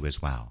virtue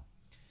as well.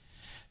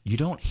 You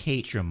don't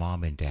hate your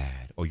mom and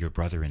dad or your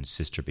brother and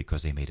sister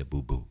because they made a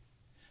boo-boo.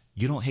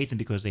 You don't hate them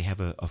because they have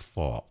a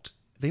fault.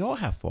 They all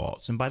have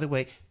faults. And by the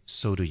way,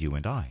 so do you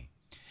and I.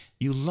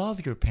 You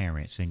love your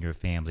parents and your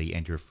family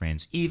and your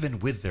friends even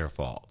with their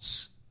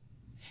faults.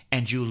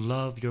 And you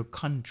love your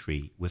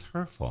country with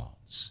her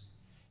faults.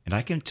 And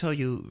I can tell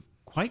you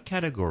quite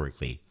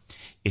categorically,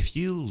 if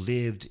you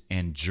lived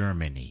in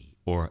Germany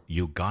or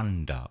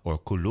Uganda or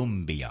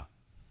Colombia,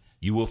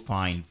 you will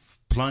find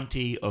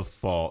plenty of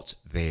faults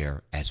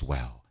there as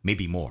well,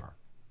 maybe more.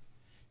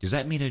 Does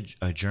that mean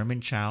a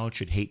German child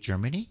should hate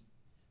Germany?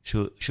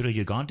 Should a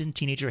Ugandan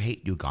teenager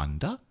hate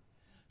Uganda?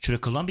 Should a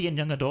Colombian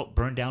young adult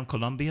burn down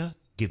Colombia?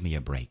 Give me a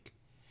break.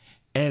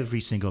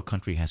 Every single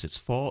country has its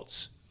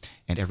faults,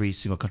 and every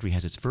single country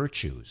has its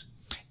virtues.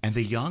 And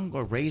the young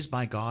are raised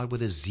by God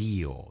with a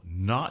zeal,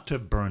 not to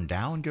burn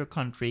down your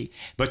country,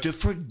 but to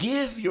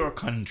forgive your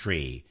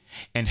country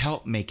and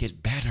help make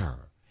it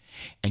better.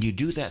 And you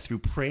do that through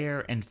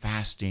prayer and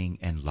fasting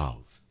and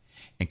love,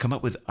 and come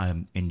up with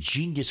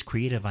ingenious,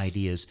 creative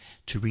ideas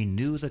to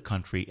renew the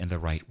country in the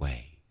right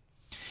way.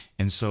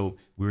 And so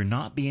we're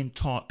not being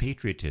taught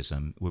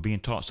patriotism. We're being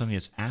taught something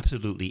that's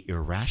absolutely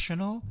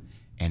irrational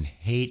and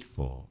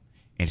hateful,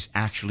 and it's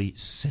actually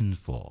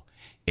sinful.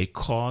 It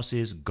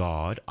causes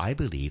God, I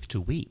believe,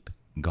 to weep.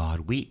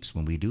 God weeps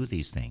when we do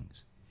these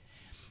things.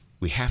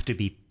 We have to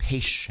be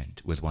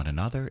patient with one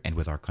another and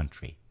with our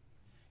country.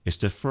 It's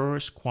the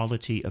first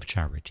quality of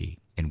charity.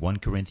 In 1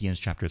 Corinthians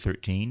chapter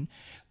 13,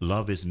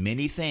 love is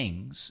many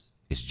things.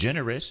 It's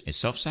generous, it's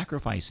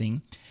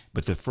self-sacrificing,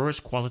 but the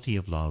first quality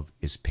of love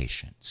is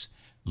patience.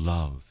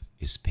 Love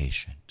is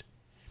patient.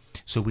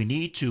 So we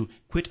need to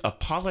quit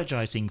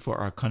apologizing for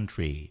our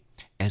country.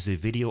 As the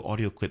video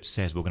audio clip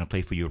says, we're going to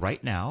play for you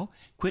right now.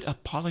 Quit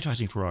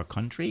apologizing for our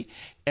country.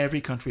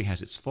 Every country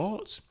has its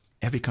faults.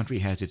 Every country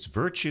has its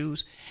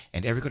virtues.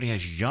 And every country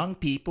has young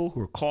people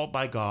who are called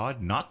by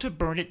God not to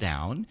burn it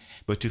down,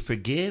 but to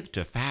forgive,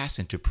 to fast,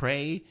 and to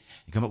pray,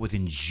 and come up with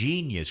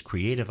ingenious,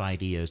 creative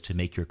ideas to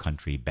make your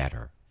country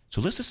better. So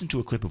let's listen to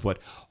a clip of what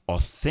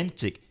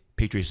authentic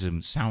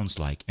patriotism sounds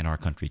like in our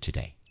country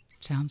today.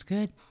 Sounds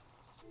good.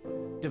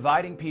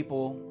 Dividing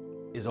people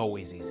is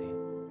always easy.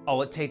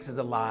 All it takes is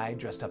a lie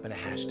dressed up in a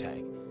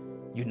hashtag.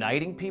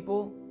 Uniting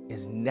people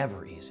is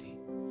never easy.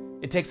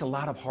 It takes a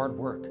lot of hard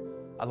work,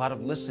 a lot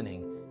of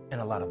listening, and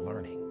a lot of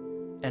learning.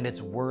 and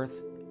it's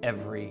worth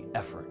every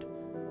effort.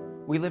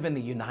 We live in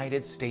the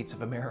United States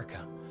of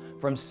America.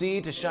 From sea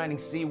to shining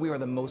sea, we are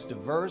the most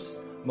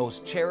diverse,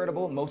 most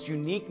charitable, most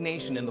unique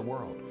nation in the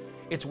world.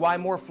 It's why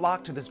more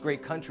flock to this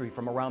great country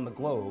from around the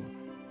globe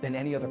than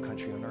any other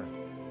country on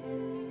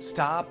earth.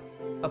 Stop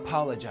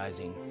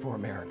apologizing for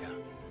America.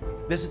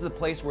 This is the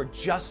place where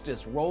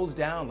justice rolls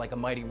down like a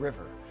mighty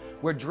river,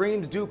 where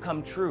dreams do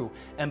come true,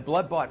 and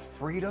blood-bought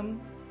freedom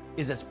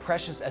is as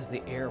precious as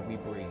the air we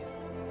breathe.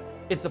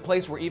 It's the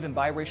place where even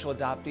biracial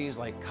adoptees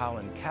like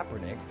Colin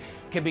Kaepernick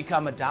can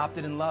become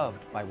adopted and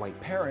loved by white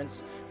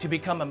parents to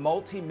become a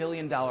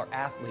multi-million-dollar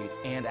athlete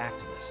and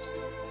activist.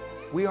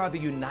 We are the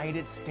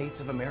United States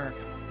of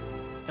America,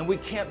 and we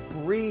can't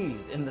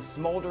breathe in the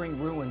smoldering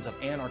ruins of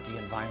anarchy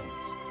and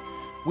violence.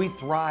 We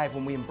thrive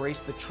when we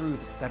embrace the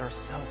truths that are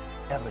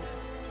self-evident: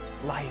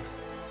 life,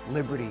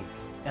 liberty,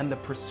 and the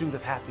pursuit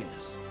of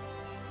happiness.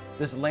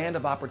 This land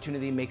of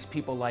opportunity makes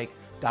people like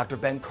Dr.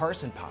 Ben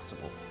Carson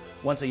possible,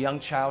 once a young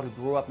child who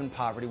grew up in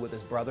poverty with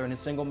his brother and his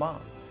single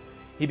mom.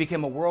 He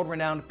became a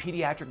world-renowned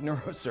pediatric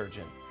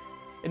neurosurgeon.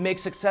 It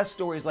makes success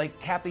stories like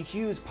Kathy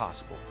Hughes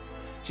possible.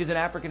 She's an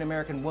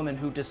African-American woman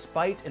who,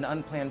 despite an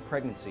unplanned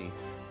pregnancy,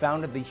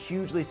 founded the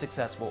hugely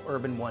successful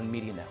Urban One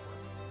Media Network.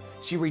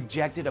 She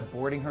rejected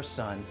aborting her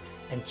son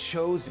and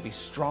chose to be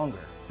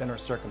stronger than her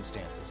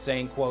circumstances,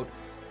 saying, quote,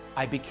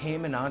 "I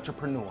became an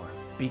entrepreneur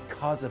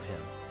because of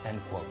him," end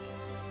quote.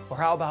 Or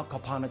how about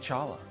Kalpana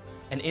Chawla,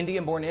 an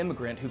Indian-born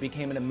immigrant who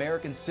became an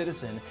American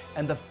citizen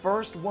and the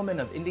first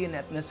woman of Indian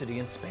ethnicity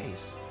in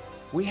space?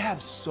 We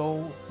have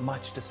so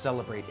much to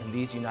celebrate in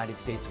these United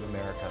States of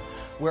America,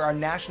 where our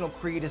national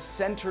creed is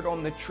centered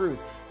on the truth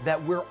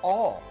that we're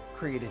all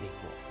created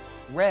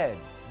equal. Red,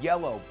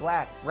 yellow,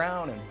 black,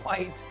 brown, and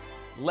white,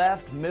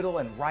 left, middle,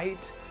 and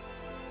right.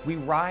 We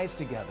rise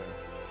together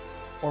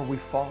or we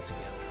fall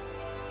together.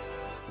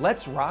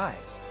 Let's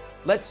rise.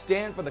 Let's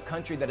stand for the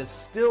country that is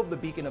still the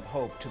beacon of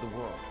hope to the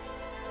world.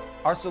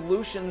 Our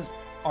solutions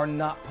are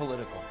not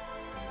political.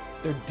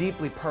 They're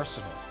deeply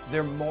personal.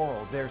 They're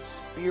moral. They're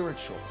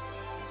spiritual.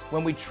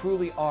 When we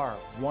truly are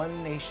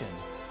one nation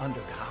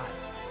under God,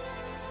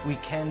 we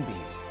can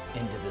be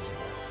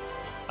indivisible.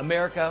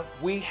 America,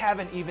 we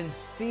haven't even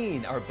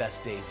seen our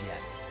best days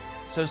yet.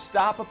 So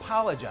stop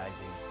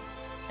apologizing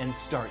and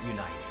start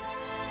uniting.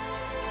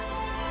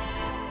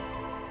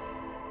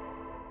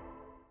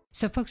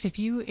 So, folks, if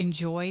you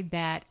enjoyed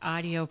that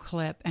audio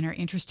clip and are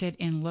interested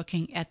in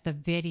looking at the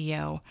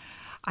video,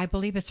 I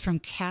believe it's from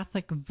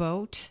Catholic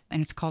Vote,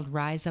 and it's called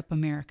Rise Up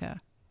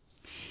America.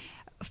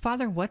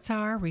 Father, what's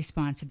our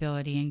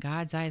responsibility in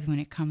God's eyes when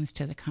it comes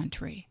to the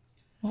country?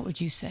 What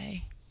would you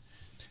say?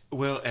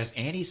 Well, as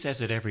Annie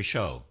says at every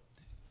show,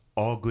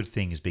 all good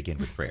things begin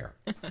with prayer.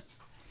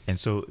 And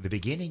so the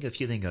beginning of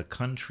healing a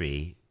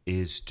country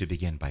is to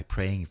begin by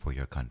praying for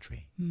your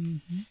country.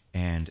 Mm-hmm.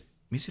 And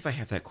let me see if I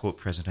have that quote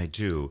present. I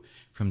do.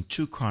 From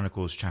 2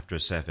 Chronicles chapter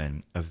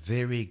 7, a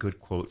very good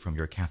quote from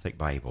your Catholic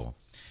Bible,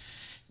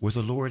 where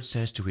the Lord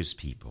says to his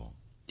people,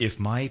 "If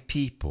my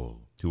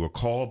people who are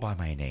called by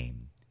my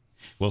name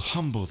will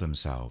humble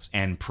themselves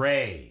and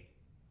pray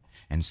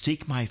and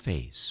seek my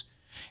face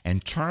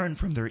and turn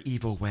from their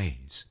evil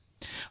ways,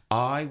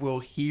 I will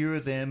hear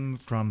them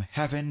from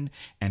heaven,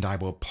 and I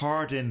will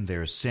pardon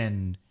their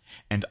sin,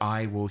 and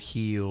I will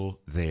heal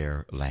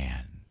their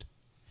land."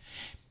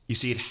 You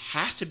see, it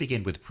has to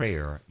begin with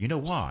prayer. You know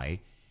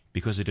why?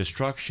 Because the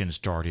destruction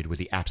started with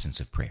the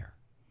absence of prayer.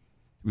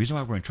 The reason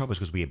why we're in trouble is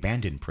because we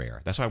abandoned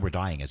prayer. That's why we're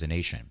dying as a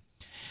nation.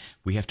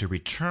 We have to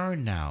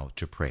return now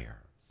to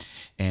prayer.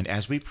 And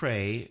as we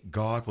pray,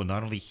 God will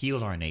not only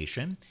heal our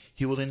nation,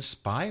 he will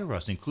inspire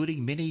us,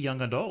 including many young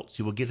adults.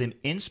 He will give them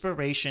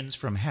inspirations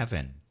from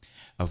heaven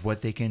of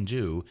what they can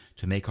do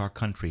to make our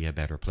country a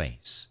better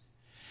place.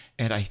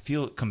 And I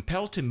feel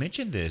compelled to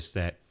mention this,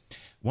 that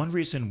one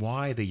reason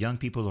why the young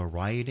people are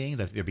rioting,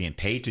 that they're being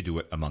paid to do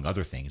it, among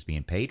other things,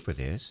 being paid for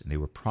this, and they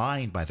were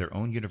primed by their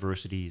own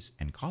universities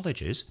and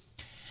colleges,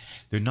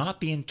 they're not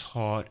being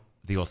taught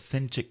the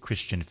authentic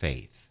Christian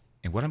faith.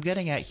 And what I'm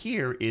getting at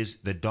here is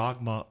the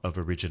dogma of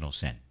original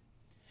sin,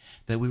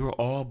 that we were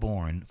all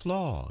born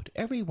flawed.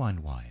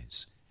 Everyone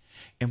was.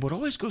 And what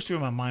always goes through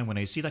my mind when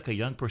I see like a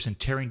young person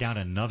tearing down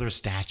another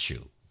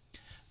statue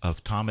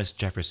of Thomas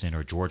Jefferson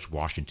or George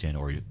Washington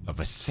or of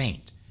a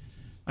saint,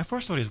 my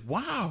first thought is,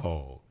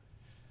 wow,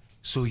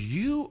 so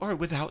you are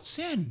without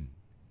sin.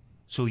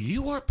 So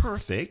you are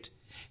perfect,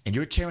 and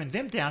you're tearing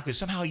them down because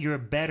somehow you're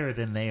better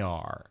than they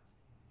are.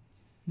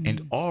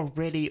 And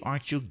already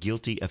aren't you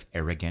guilty of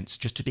arrogance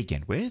just to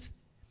begin with?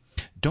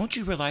 Don't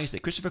you realize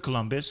that Christopher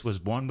Columbus was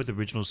born with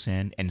original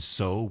sin, and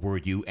so were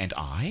you and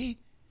I?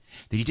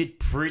 That he did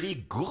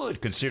pretty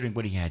good considering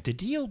what he had to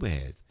deal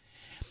with.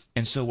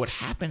 And so what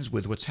happens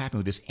with what's happening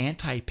with this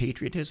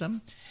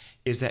anti-patriotism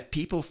is that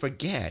people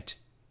forget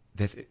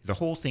that the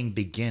whole thing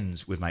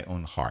begins with my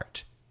own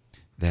heart,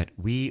 that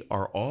we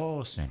are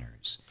all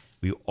sinners.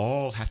 We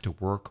all have to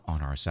work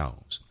on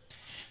ourselves.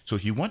 So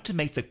if you want to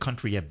make the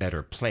country a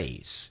better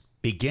place,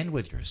 begin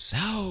with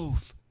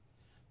yourself.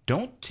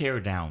 Don't tear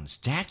down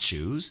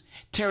statues.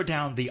 Tear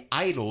down the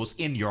idols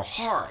in your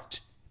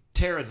heart.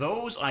 Tear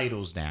those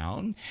idols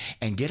down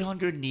and get on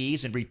your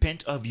knees and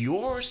repent of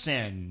your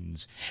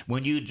sins.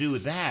 When you do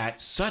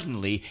that,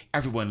 suddenly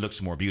everyone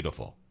looks more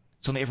beautiful.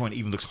 Suddenly everyone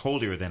even looks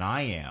holier than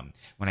I am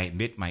when I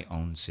admit my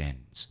own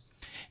sins.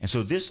 And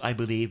so this, I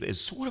believe, is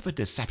sort of a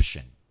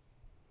deception.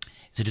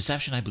 It's a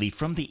deception, I believe,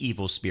 from the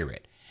evil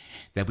spirit.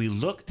 That we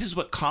look, this is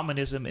what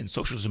communism and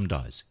socialism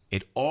does.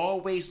 It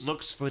always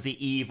looks for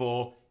the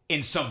evil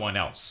in someone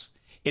else.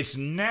 It's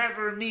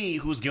never me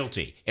who's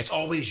guilty. It's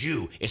always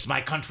you. It's my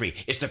country.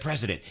 It's the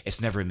president.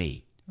 It's never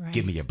me. Right.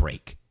 Give me a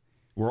break.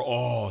 We're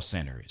all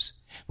sinners.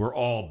 We're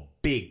all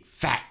big,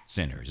 fat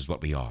sinners is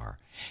what we are.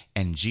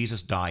 And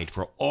Jesus died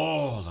for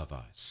all of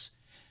us.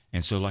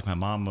 And so like my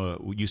mama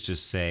used to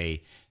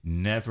say,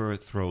 never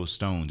throw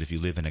stones. If you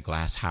live in a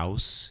glass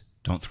house,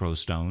 don't throw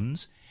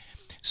stones.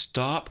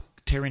 Stop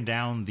tearing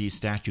down these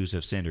statues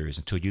of sinners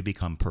until you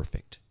become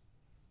perfect.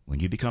 When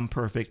you become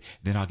perfect,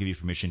 then I'll give you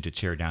permission to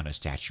tear down a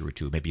statue or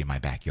two, maybe in my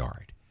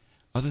backyard.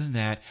 Other than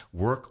that,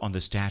 work on the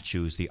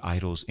statues, the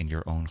idols in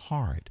your own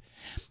heart.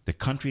 The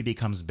country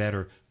becomes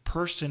better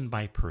person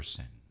by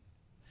person.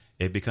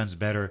 It becomes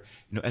better,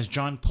 as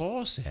John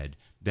Paul said,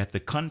 that the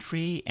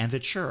country and the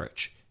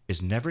church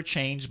is never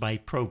changed by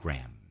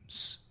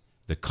programs.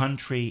 The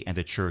country and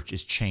the church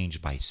is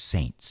changed by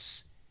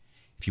saints.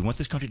 If you want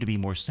this country to be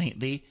more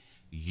saintly,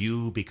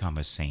 you become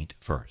a saint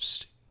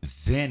first.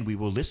 Then we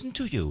will listen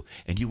to you,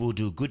 and you will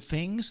do good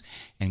things,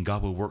 and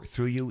God will work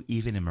through you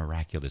even in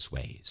miraculous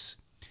ways.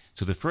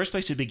 So the first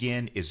place to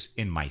begin is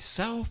in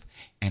myself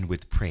and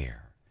with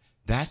prayer.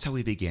 That's how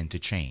we begin to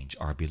change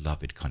our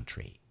beloved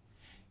country.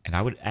 And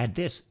I would add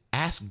this,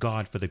 ask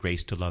God for the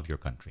grace to love your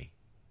country.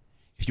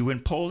 If you're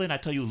in Poland, I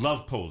tell you,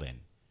 love Poland.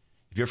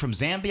 If you're from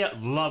Zambia,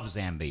 love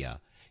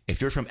Zambia.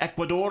 If you're from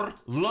Ecuador,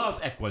 love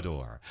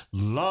Ecuador.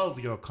 Love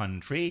your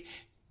country.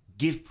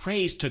 Give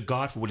praise to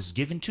God for what is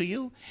given to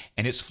you,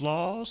 and its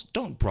flaws,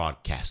 don't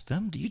broadcast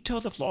them. Do you tell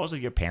the flaws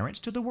of your parents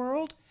to the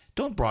world?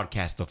 Don't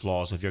broadcast the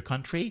flaws of your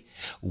country.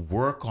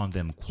 Work on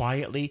them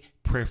quietly,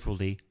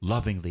 prayerfully,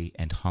 lovingly,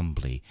 and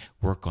humbly.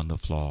 Work on the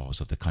flaws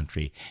of the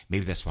country.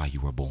 Maybe that's why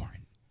you were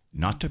born.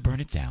 Not to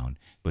burn it down,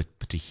 but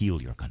to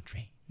heal your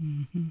country.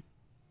 Mm-hmm.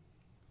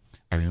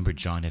 I remember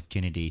John F.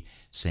 Kennedy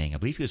saying, I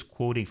believe he was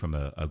quoting from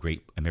a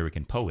great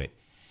American poet,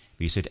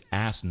 but he said,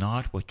 ask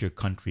not what your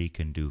country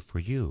can do for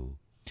you.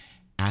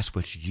 Ask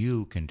what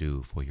you can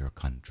do for your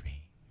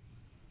country.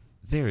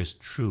 There is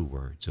true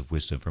words of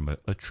wisdom from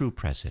a true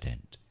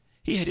president.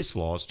 He had his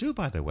flaws too,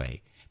 by the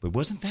way. But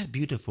wasn't that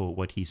beautiful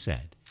what he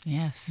said?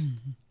 Yes.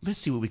 Mm-hmm. Let's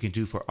see what we can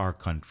do for our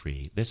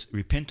country. Let's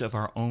repent of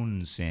our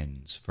own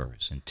sins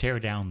first and tear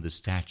down the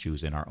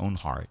statues in our own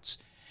hearts.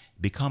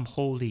 Become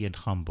holy and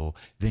humble.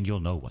 Then you'll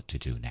know what to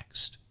do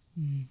next.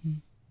 Mm-hmm.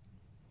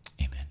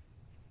 Amen.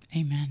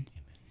 Amen.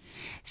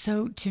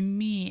 So to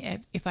me,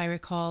 if I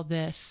recall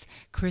this,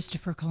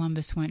 Christopher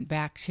Columbus went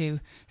back to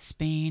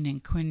Spain,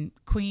 and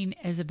Queen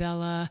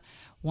Isabella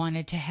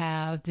wanted to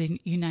have the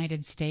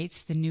United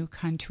States, the new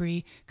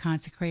country,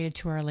 consecrated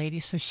to Our Lady.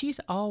 So she's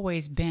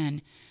always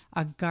been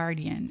a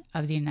guardian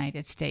of the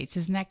United States.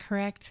 Isn't that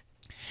correct?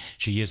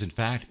 She is. In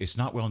fact, it's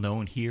not well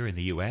known here in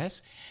the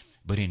U.S.,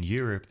 but in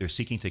Europe, they're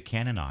seeking to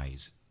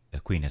canonize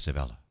Queen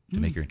Isabella to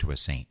make her into a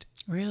saint.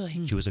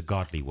 Really? She was a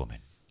godly woman.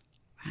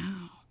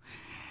 Wow.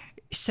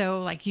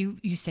 So like you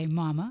say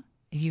Mama,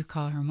 you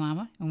call her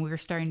Mama, and we're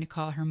starting to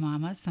call her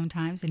Mama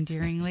sometimes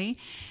endearingly.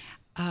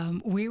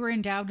 We were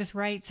endowed with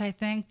rights, I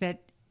think,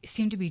 that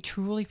seem to be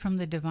truly from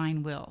the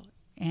divine will.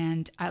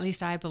 And at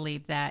least I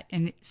believe that.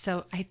 And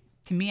so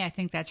to me, I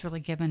think that's really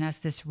given us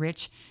this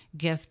rich,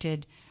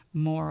 gifted,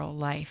 moral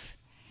life.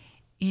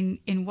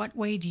 In what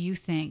way do you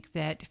think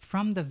that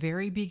from the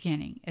very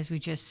beginning, as we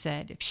just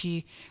said, if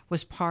she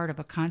was part of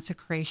a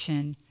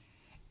consecration,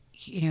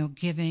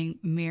 giving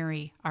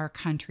Mary our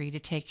country to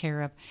take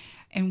care of,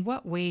 in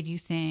what way do you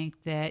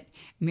think that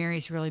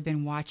Mary's really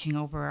been watching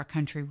over our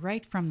country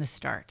right from the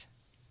start?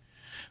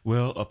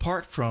 Well,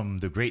 apart from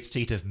the great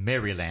state of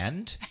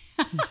Maryland,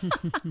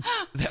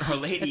 that Our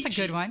Lady... That's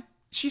a good one.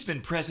 She's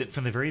been present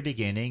from the very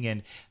beginning,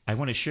 and I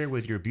want to share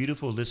with your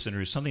beautiful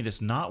listeners something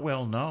that's not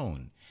well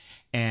known.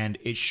 And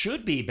it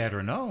should be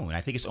better known.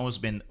 I think it's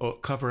almost been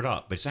covered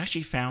up, but it's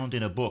actually found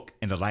in a book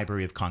in the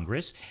Library of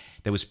Congress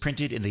that was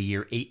printed in the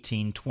year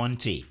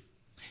 1820.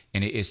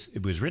 And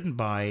it was written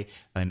by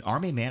an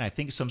army man, I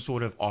think some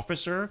sort of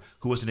officer,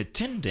 who was an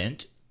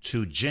attendant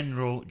to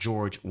General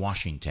George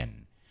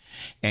Washington.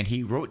 And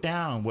he wrote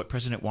down what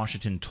President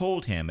Washington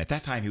told him. At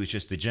that time, he was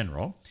just the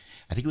general.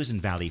 I think it was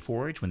in Valley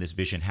Forge when this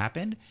vision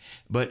happened.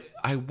 But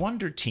I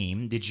wonder,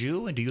 team, do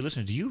you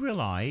listen, do you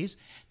realize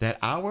that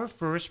our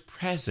first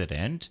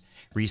president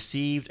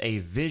received a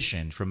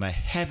vision from a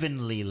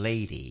heavenly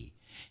lady?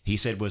 He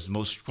said was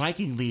most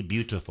strikingly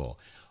beautiful.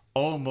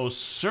 Almost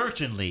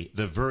certainly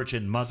the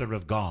Virgin Mother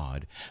of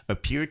God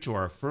appeared to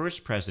our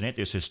first president.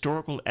 There's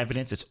historical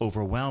evidence. It's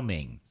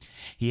overwhelming.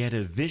 He had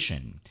a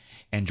vision.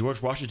 And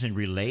George Washington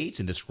relates,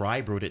 and the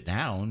scribe wrote it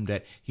down,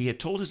 that he had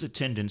told his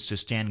attendants to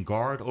stand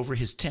guard over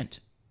his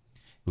tent.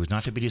 He was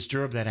not to be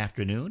disturbed that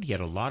afternoon. He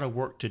had a lot of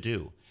work to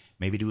do,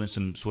 maybe doing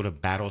some sort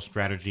of battle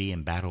strategy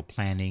and battle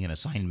planning and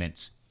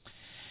assignments.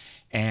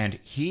 And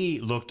he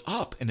looked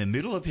up in the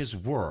middle of his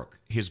work.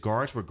 His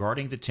guards were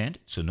guarding the tent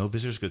so no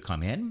visitors could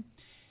come in.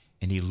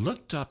 And he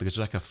looked up because it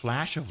was like a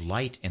flash of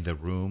light in the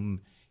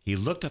room. He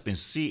looked up and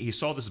he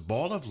saw this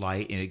ball of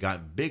light, and it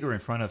got bigger in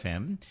front of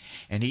him.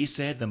 And he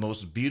said the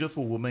most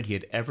beautiful woman he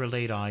had ever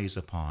laid eyes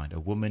upon, a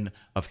woman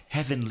of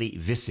heavenly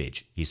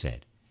visage, he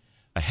said.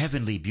 A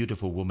heavenly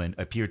beautiful woman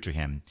appeared to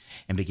him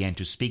and began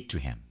to speak to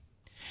him.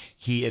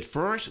 He at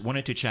first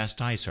wanted to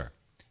chastise her.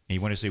 And he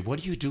wanted to say, "What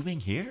are you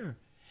doing here?"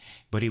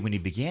 But when he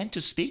began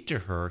to speak to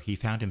her, he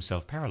found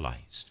himself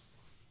paralyzed.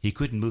 He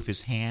couldn't move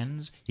his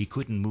hands. He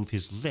couldn't move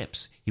his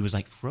lips. He was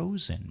like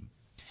frozen.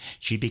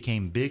 She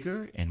became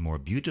bigger and more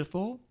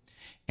beautiful,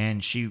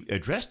 and she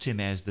addressed him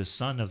as the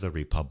Son of the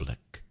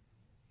Republic.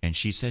 And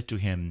she said to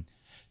him,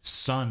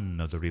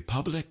 "Son of the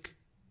Republic,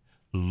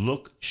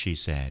 look," she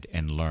said,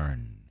 "and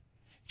learn."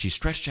 She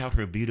stretched out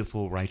her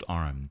beautiful right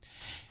arm,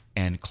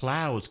 and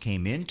clouds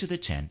came into the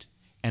tent,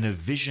 and a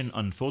vision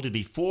unfolded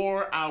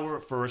before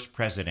our first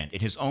president. In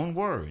his own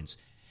words,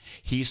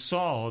 he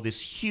saw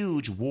this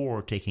huge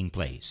war taking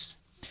place,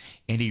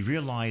 and he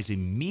realized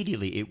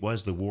immediately it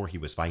was the war he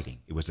was fighting.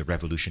 It was the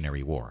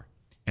Revolutionary War.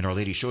 And Our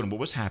Lady showed him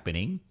what was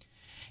happening.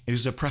 It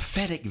was a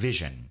prophetic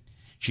vision.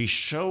 She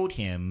showed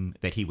him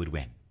that he would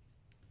win.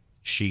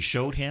 She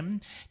showed him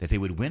that they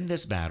would win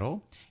this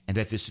battle and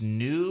that this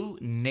new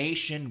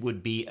nation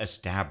would be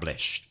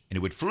established and it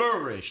would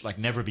flourish like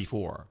never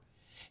before.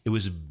 It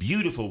was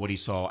beautiful what he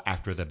saw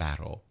after the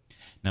battle.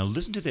 Now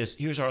listen to this.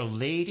 Here's Our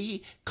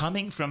Lady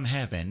coming from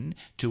heaven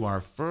to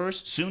our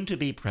first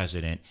soon-to-be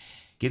president,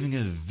 giving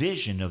a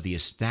vision of the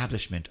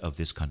establishment of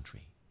this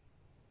country,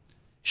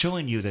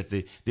 showing you that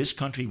this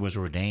country was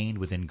ordained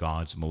within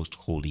God's most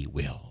holy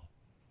will.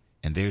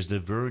 And there's the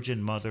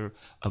Virgin Mother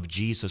of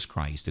Jesus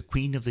Christ, the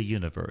Queen of the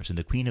universe and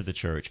the Queen of the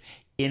Church,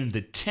 in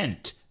the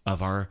tent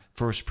of our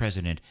first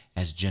president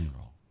as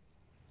general,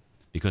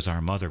 because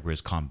our mother wears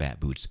combat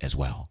boots as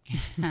well.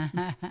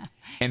 And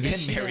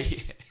then Mary,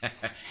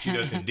 she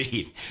does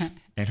indeed.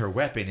 And her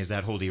weapon is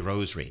that Holy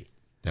Rosary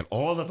that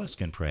all of us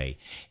can pray,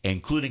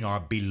 including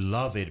our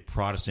beloved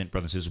Protestant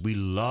brothers and sisters. We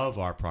love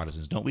our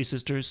Protestants, don't we,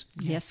 sisters?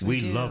 Yes,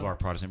 we do. love our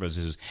Protestant brothers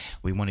and sisters.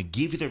 We want to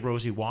give you the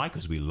Rosary. Why?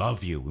 Because we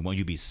love you. We want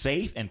you to be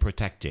safe and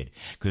protected,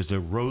 because the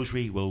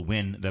Rosary will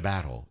win the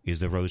battle, is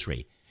the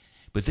Rosary.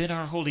 But then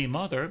our Holy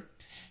Mother,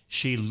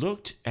 she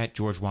looked at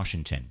George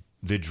Washington.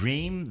 The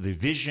dream, the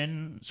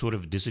vision sort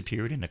of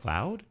disappeared in a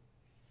cloud.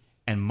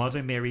 And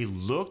Mother Mary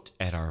looked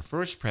at our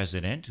first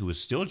president, who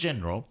was still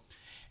general,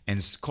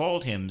 and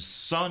called him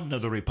Son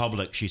of the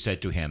Republic. She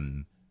said to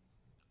him,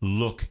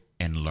 "Look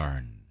and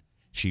learn."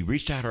 She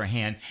reached out her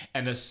hand,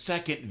 and a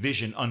second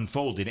vision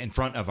unfolded in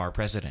front of our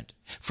president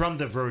from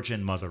the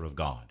Virgin Mother of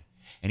God.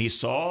 And he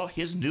saw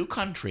his new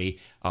country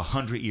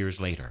 100 years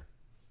later.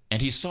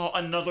 And he saw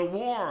another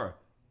war.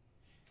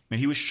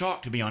 And he was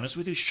shocked, to be honest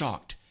with you,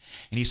 shocked.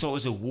 And he saw it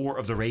was a war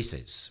of the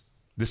races,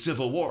 the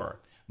Civil War.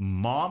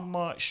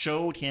 Mama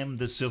showed him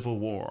the Civil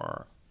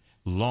War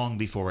long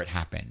before it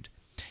happened.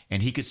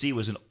 And he could see it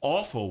was an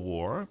awful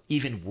war,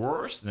 even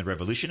worse than the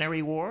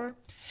Revolutionary War,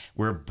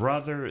 where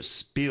brother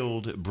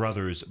spilled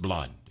brother's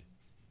blood.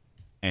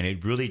 And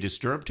it really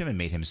disturbed him and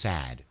made him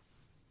sad.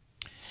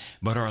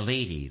 But Our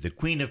Lady, the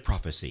Queen of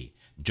Prophecy,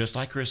 just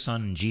like her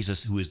son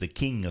Jesus, who is the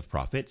King of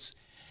Prophets,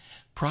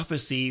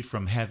 prophecy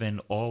from heaven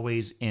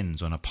always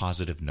ends on a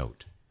positive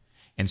note.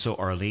 And so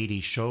Our Lady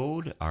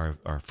showed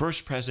our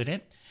first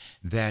president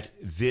that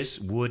this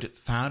would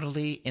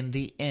finally, in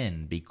the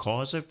end,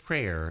 because of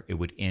prayer, it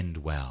would end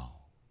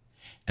well.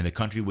 And the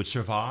country would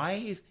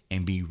survive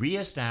and be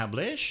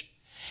reestablished,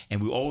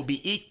 and we all would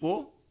be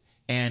equal,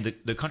 and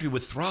the country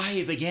would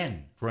thrive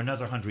again for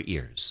another 100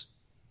 years.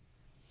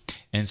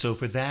 And so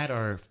for that,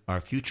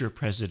 our future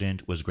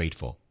president was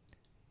grateful.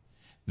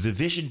 The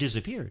vision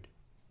disappeared.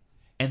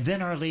 And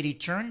then Our Lady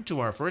turned to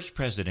our first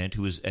president,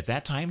 who was at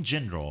that time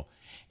general,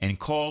 and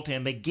called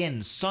him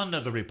again Son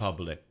of the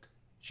Republic.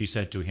 She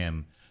said to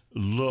him,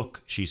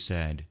 "Look," she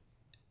said,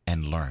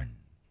 "and learn."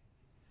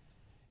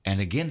 And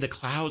again the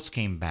clouds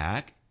came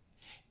back,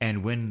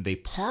 and when they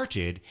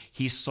parted,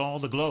 he saw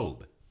the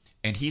globe.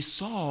 And he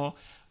saw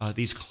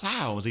these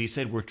clouds that he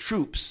said were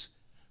troops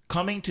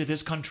coming to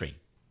this country.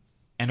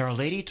 And Our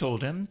Lady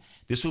told him,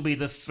 "This will be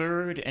the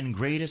third and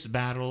greatest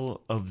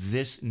battle of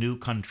this new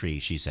country,"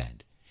 she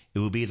said. "It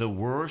will be the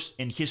worst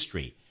in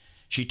history."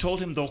 She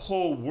told him the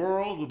whole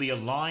world will be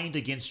aligned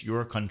against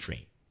your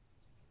country.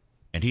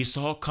 And he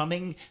saw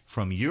coming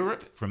from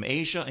Europe, from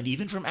Asia, and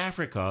even from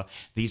Africa,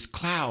 these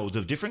clouds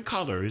of different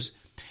colors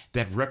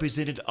that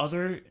represented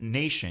other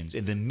nations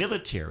in the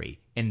military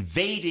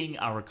invading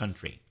our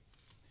country.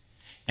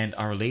 And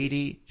Our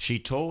Lady, she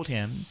told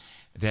him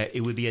that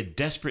it would be a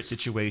desperate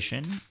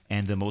situation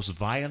and the most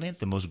violent,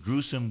 the most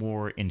gruesome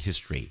war in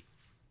history.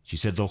 She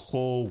said the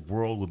whole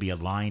world will be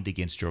aligned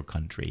against your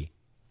country.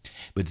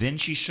 But then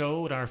she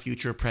showed our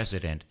future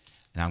president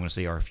and I'm going to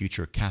say our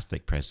future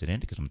Catholic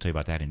president, because I'm going to tell you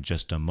about that in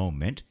just a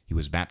moment. He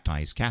was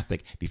baptized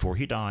Catholic before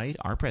he died,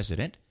 our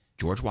president,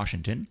 George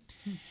Washington.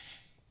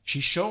 She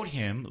showed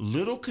him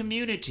little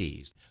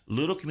communities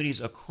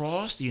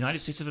across the United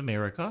States of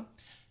America,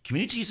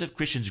 communities of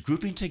Christians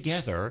grouping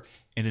together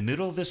in the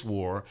middle of this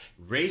war,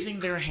 raising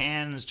their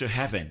hands to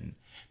heaven,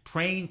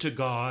 praying to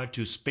God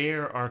to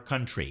spare our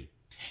country.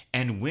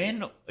 And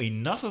when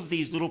enough of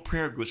these little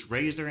prayer groups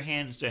raised their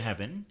hands to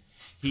heaven,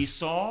 he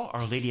saw,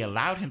 Our Lady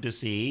allowed him to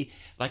see,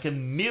 like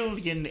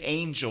 1,000,000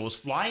 angels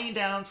flying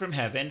down from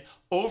heaven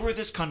over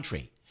this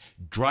country,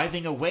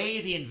 driving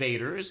away the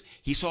invaders.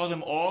 He saw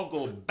them all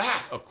go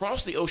back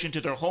across the ocean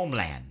to their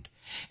homeland.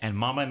 And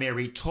Mama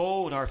Mary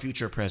told our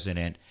future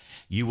president,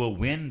 you will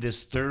win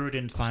this third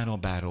and final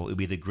battle. It will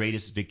be the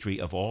greatest victory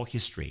of all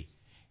history,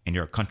 and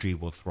your country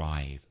will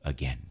thrive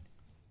again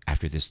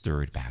after this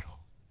third battle.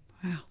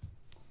 Wow.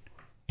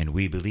 And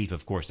we believe,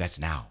 of course, that's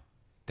now.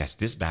 That's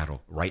this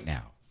battle right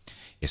now.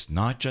 It's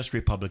not just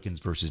Republicans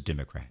versus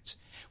Democrats.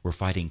 We're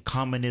fighting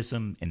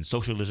communism and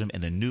socialism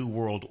and the New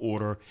World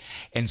Order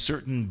and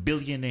certain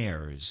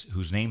billionaires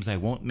whose names I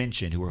won't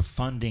mention who are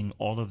funding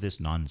all of this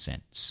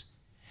nonsense.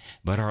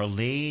 But Our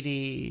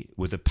Lady,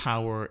 with the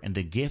power and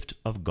the gift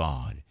of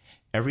God,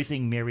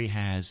 everything Mary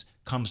has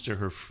comes to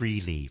her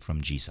freely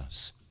from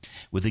Jesus.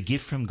 With the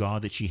gift from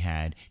God that she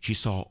had, she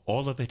saw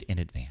all of it in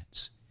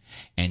advance.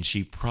 And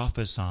she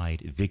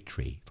prophesied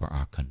victory for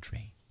our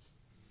country.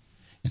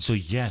 And so,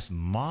 yes,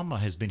 Mama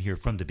has been here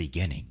from the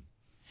beginning,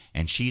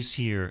 and she's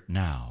here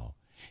now.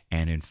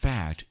 And in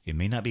fact, it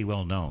may not be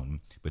well known,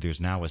 but there's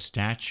now a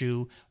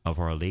statue of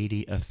Our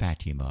Lady of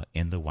Fatima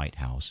in the White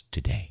House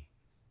today.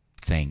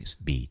 Thanks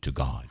be to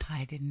God.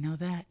 I didn't know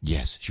that.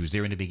 Yes, she was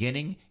there in the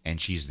beginning,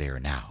 and she's there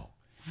now.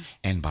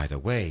 And by the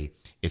way,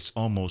 it's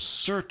almost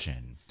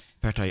certain.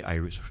 In fact, I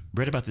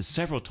read about this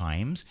several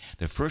times.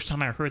 The first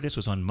time I heard this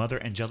was on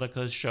Mother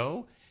Angelica's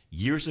show.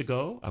 Years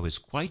ago, I was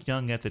quite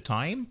young at the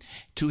time.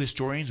 Two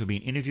historians were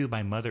being interviewed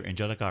by Mother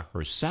Angelica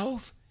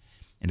herself,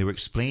 and they were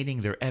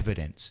explaining their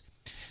evidence.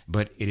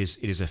 But it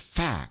is a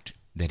fact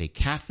that a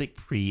Catholic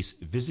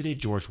priest visited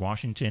George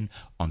Washington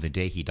on the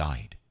day he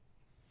died.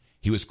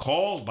 He was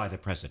called by the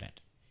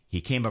president.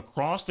 He came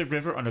across the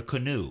river on a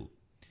canoe,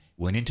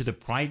 went into the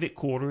private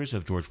quarters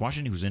of George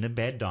Washington, who was in a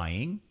bed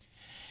dying.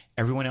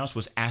 Everyone else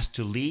was asked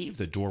to leave.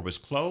 The door was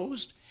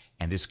closed.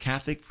 And this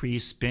Catholic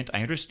priest spent,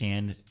 I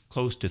understand,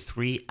 close to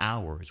 3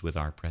 hours with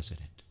our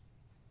president.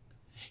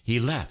 He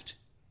left.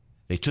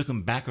 They took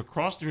him back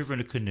across the river in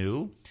a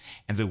canoe,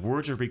 and the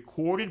words are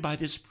recorded by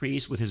this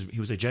priest. He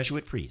was a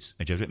Jesuit priest,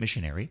 a Jesuit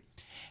missionary.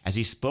 As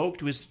he spoke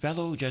to his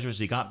fellow Jesuits,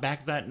 he got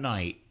back that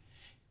night.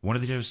 One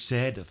of the Jesuits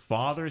said, the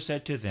Father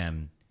said to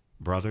them,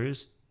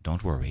 brothers,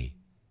 don't worry.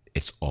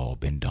 It's all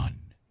been done.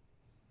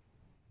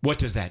 What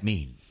does that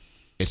mean?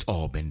 It's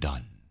all been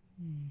done.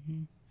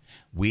 Mm-hmm.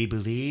 We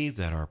believe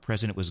that our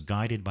president was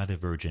guided by the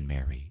Virgin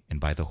Mary and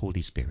by the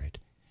Holy Spirit.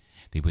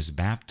 He was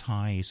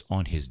baptized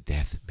on his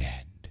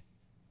deathbed.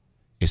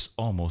 It's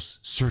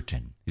almost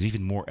certain. There's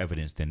even more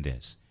evidence than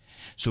this.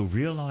 So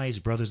realize,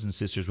 brothers and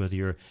sisters, whether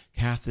you're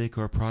Catholic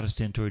or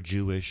Protestant or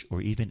Jewish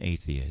or even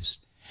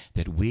atheist,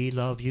 that we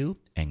love you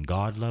and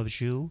God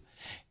loves you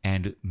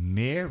and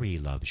Mary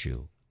loves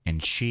you.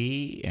 And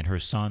she and her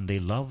son, they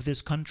love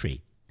this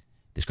country.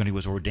 This country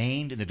was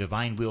ordained in the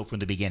divine will from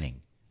the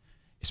beginning.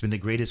 It's been the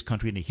greatest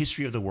country in the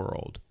history of the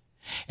world.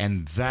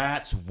 And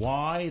that's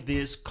why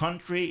this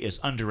country is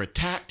under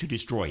attack to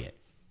destroy it.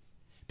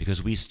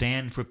 Because we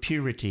stand for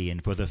purity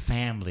and for the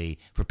family,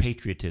 for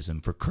patriotism,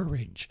 for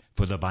courage,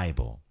 for the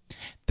Bible.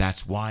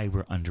 That's why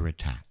we're under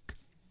attack.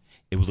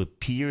 It will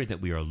appear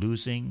that we are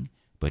losing,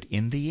 but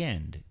in the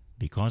end,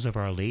 because of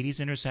Our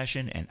Lady's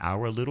intercession and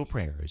our little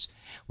prayers,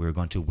 we're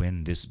going to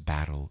win this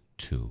battle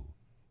too.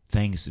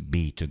 Thanks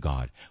be to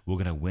God. We're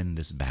going to win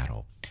this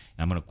battle. And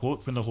I'm going to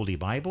quote from the Holy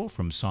Bible,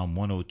 from Psalm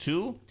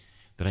 102,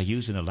 that I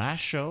used in the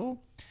last show.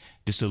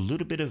 Just a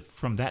little bit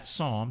from that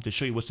psalm to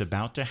show you what's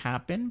about to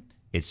happen.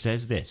 It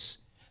says this: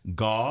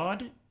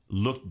 God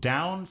looked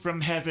down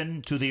from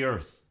heaven to the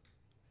earth,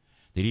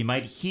 that he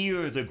might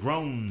hear the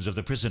groans of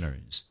the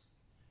prisoners.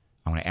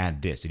 I want to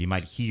add this, that he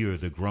might hear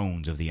the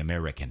groans of the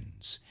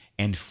Americans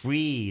and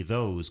free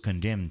those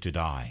condemned to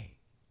die.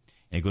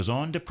 And it goes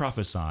on to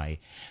prophesy,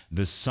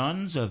 the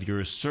sons of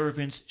your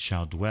servants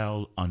shall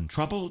dwell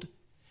untroubled,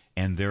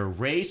 and their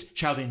race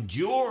shall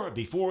endure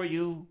before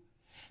you,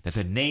 that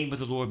the name of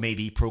the Lord may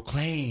be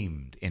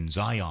proclaimed in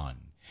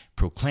Zion,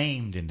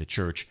 proclaimed in the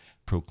church,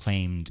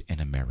 proclaimed in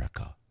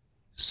America.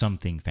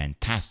 Something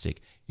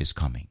fantastic is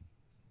coming.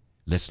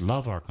 Let's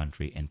love our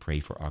country and pray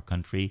for our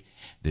country.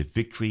 The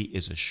victory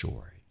is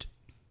assured.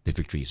 The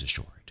victory is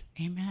assured.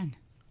 Amen.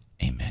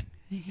 Amen.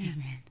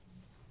 Amen.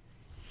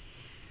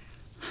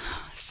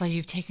 So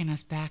you've taken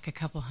us back a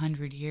couple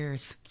hundred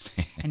years,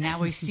 and now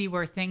we see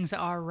where things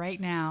are right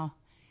now.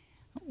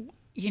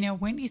 You know,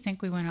 when do you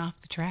think we went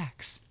off the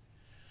tracks?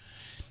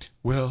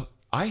 Well,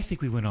 I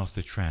think we went off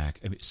the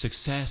track. I mean,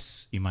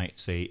 success, you might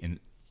say,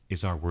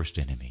 is our worst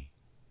enemy.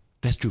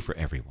 That's true for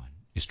everyone.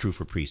 It's true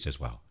for priests as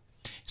well.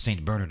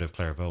 St. Bernard of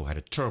Clairvaux had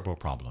a terrible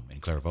problem in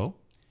Clairvaux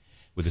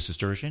with the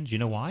Cistercians. You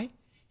know why?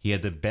 He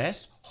had the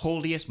best,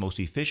 holiest, most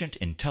efficient,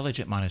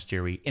 intelligent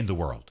monastery in the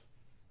world.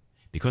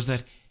 Because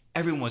that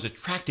everyone was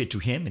attracted to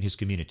him and his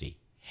community.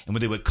 And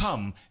when they would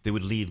come, they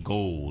would leave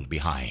gold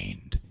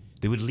behind.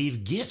 They would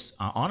leave gifts.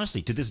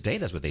 Honestly, to this day,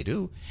 that's what they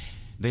do.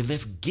 They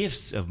left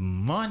gifts of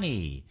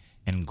money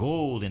and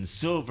gold and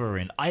silver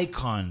and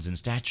icons and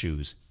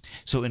statues.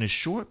 So in a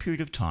short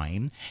period of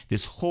time,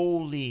 this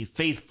holy,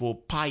 faithful,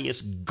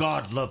 pious,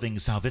 God-loving,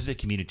 salvific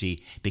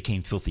community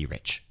became filthy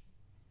rich.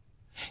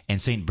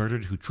 And St.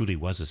 Bernard, who truly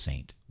was a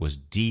saint, was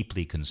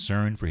deeply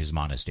concerned for his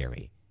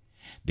monastery.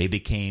 They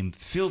became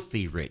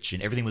filthy rich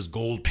and everything was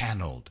gold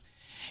paneled.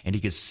 And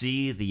he could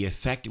see the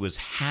effect it was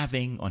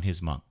having on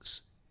his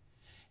monks.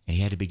 And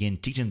he had to begin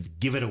teaching them,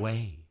 give it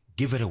away,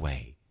 give it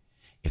away.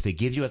 If they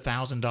give you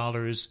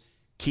 $1,000,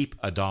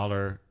 keep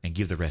 $1 and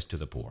give the rest to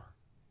the poor.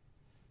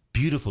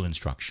 Beautiful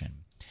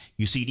instruction.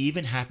 You see, it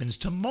even happens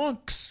to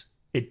monks.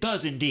 It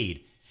does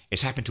indeed.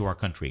 It's happened to our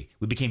country.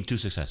 We became too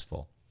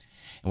successful.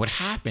 And what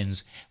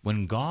happens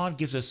when God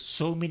gives us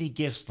so many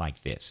gifts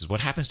like this, is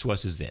what happens to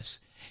us is this.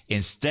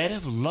 Instead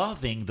of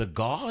loving the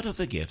God of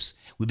the gifts,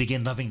 we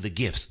begin loving the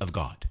gifts of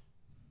God.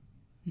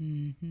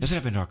 Mm-hmm. That's what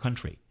happened in our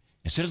country.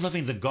 Instead of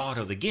loving the God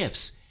of the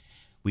gifts,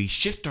 we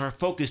shift our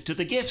focus to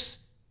the gifts.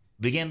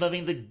 Begin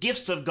loving the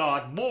gifts of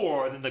God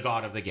more than the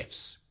God of the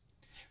gifts.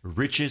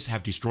 Riches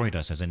have destroyed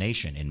us as a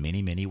nation in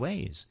many, many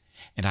ways.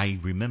 And I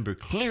remember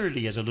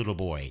clearly as a little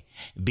boy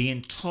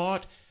being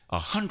taught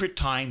 100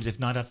 times, if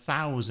not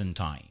 1,000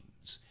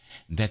 times,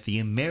 that the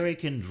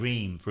American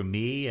dream for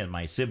me and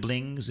my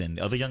siblings and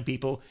other young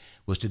people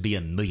was to be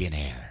a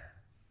millionaire.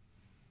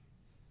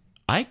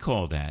 I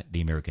call that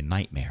the American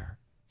nightmare,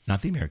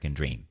 not the American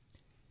dream.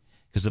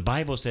 Because the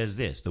Bible says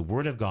this, the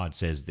Word of God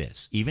says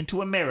this, even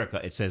to America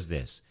it says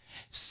this,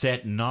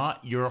 set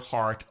not your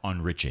heart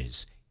on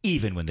riches,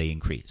 even when they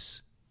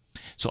increase.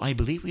 So I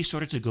believe we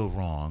started to go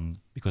wrong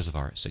because of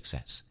our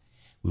success.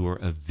 We were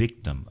a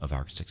victim of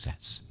our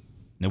success.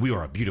 Now, we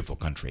are a beautiful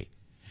country.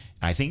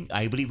 I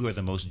believe we are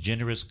the most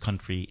generous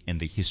country in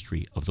the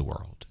history of the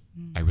world.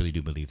 I really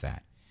do believe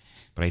that.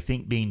 But I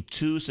think being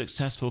too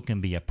successful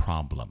can be a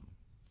problem.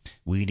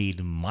 We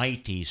need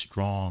mighty,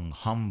 strong,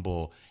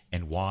 humble,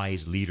 and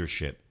wise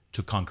leadership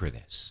to conquer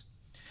this.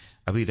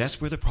 I believe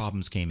that's where the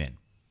problems came in.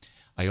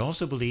 I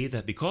also believe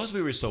that because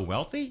we were so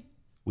wealthy,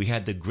 we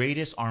had the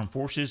greatest armed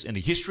forces in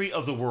the history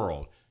of the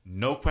world.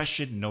 No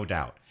question, no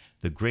doubt.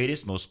 The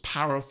greatest, most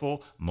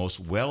powerful, most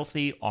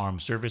wealthy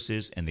armed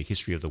services in the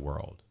history of the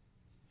world.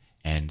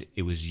 And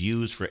it was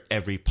used for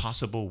every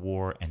possible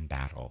war and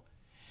battle.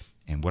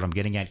 And what I'm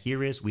getting at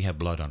here is we have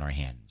blood on our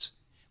hands.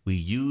 We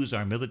use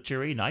our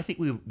military, and I think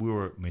we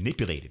were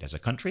manipulated as a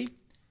country,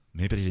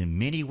 manipulated in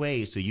many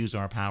ways to use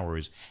our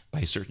powers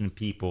by certain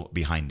people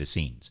behind the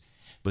scenes.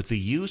 But the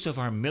use of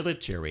our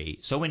military,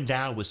 so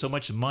endowed with so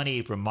much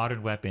money for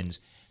modern weapons,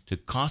 to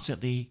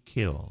constantly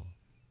kill,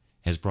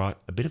 has brought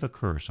a bit of a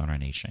curse on our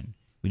nation.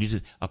 We need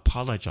to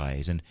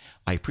apologize, and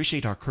I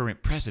appreciate our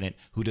current president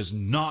who does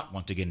not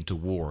want to get into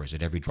wars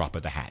at every drop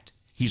of the hat.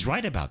 He's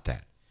right about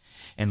that.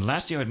 And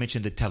lastly, I would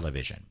mention the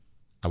television.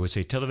 I would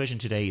say television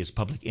today is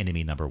public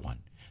enemy number one.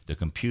 The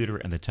computer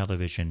and the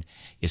television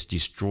is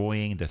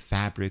destroying the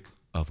fabric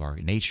of our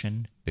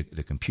nation,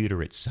 the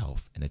computer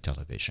itself and the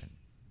television.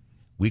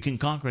 We can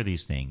conquer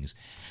these things,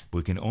 but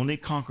we can only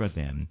conquer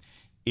them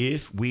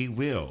if we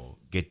will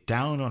get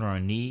down on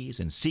our knees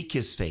and seek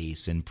his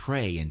face and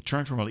pray and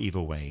turn from our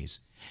evil ways.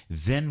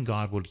 Then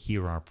God will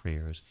hear our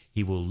prayers.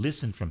 He will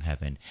listen from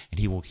heaven, and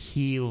he will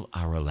heal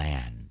our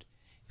land.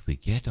 If we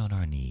get on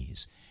our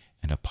knees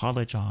and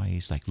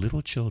apologize like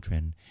little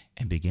children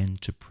and begin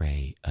to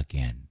pray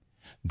again,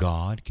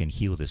 God can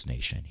heal this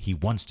nation. He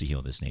wants to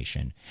heal this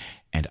nation,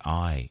 and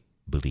I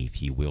believe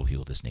he will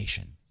heal this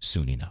nation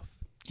soon enough.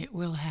 It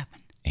will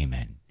happen.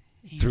 Amen.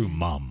 Amen. Through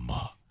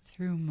Mama.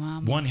 Through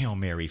Mama. One Hail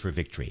Mary for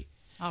victory.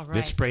 All right.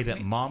 Let's pray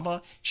that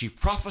Mama, she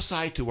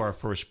prophesied to our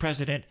first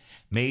president.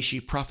 May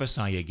she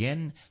prophesy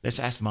again. Let's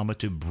ask Mama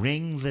to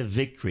bring the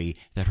victory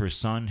that her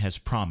son has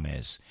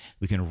promised.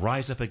 We can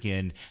rise up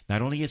again,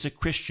 not only as a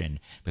Christian,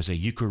 but as a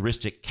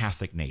Eucharistic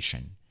Catholic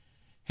nation.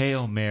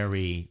 Hail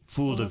Mary,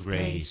 full of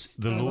grace,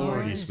 the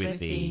Lord is with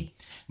thee.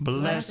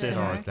 Blessed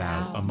art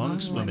thou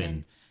amongst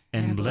women,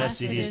 and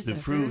blessed is the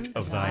fruit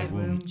of thy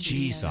womb,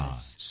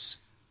 Jesus.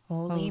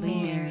 Holy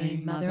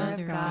Mary, Mother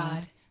of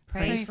God,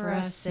 pray for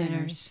us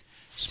sinners.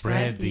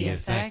 Spread the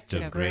effect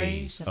of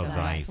grace of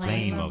thy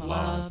flame of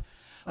love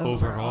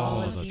over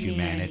all of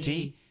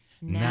humanity,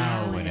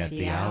 now and at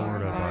the hour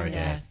of our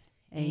death.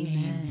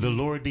 Amen. The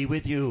Lord be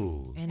with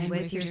you. And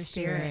with your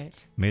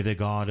spirit. May the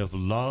God of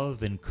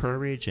love and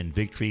courage and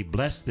victory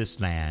bless this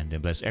land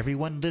and bless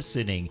everyone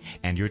listening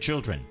and your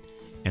children.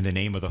 In the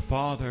name of the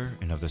Father,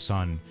 and of the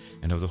Son,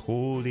 and of the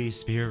Holy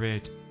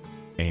Spirit.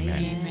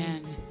 Amen.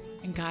 Amen.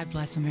 And God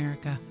bless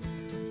America.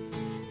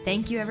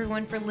 Thank you,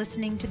 everyone, for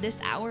listening to this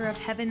hour of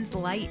Heaven's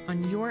Light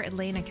on your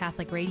Atlanta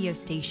Catholic radio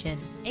station,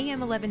 AM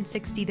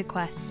 1160 The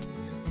Quest.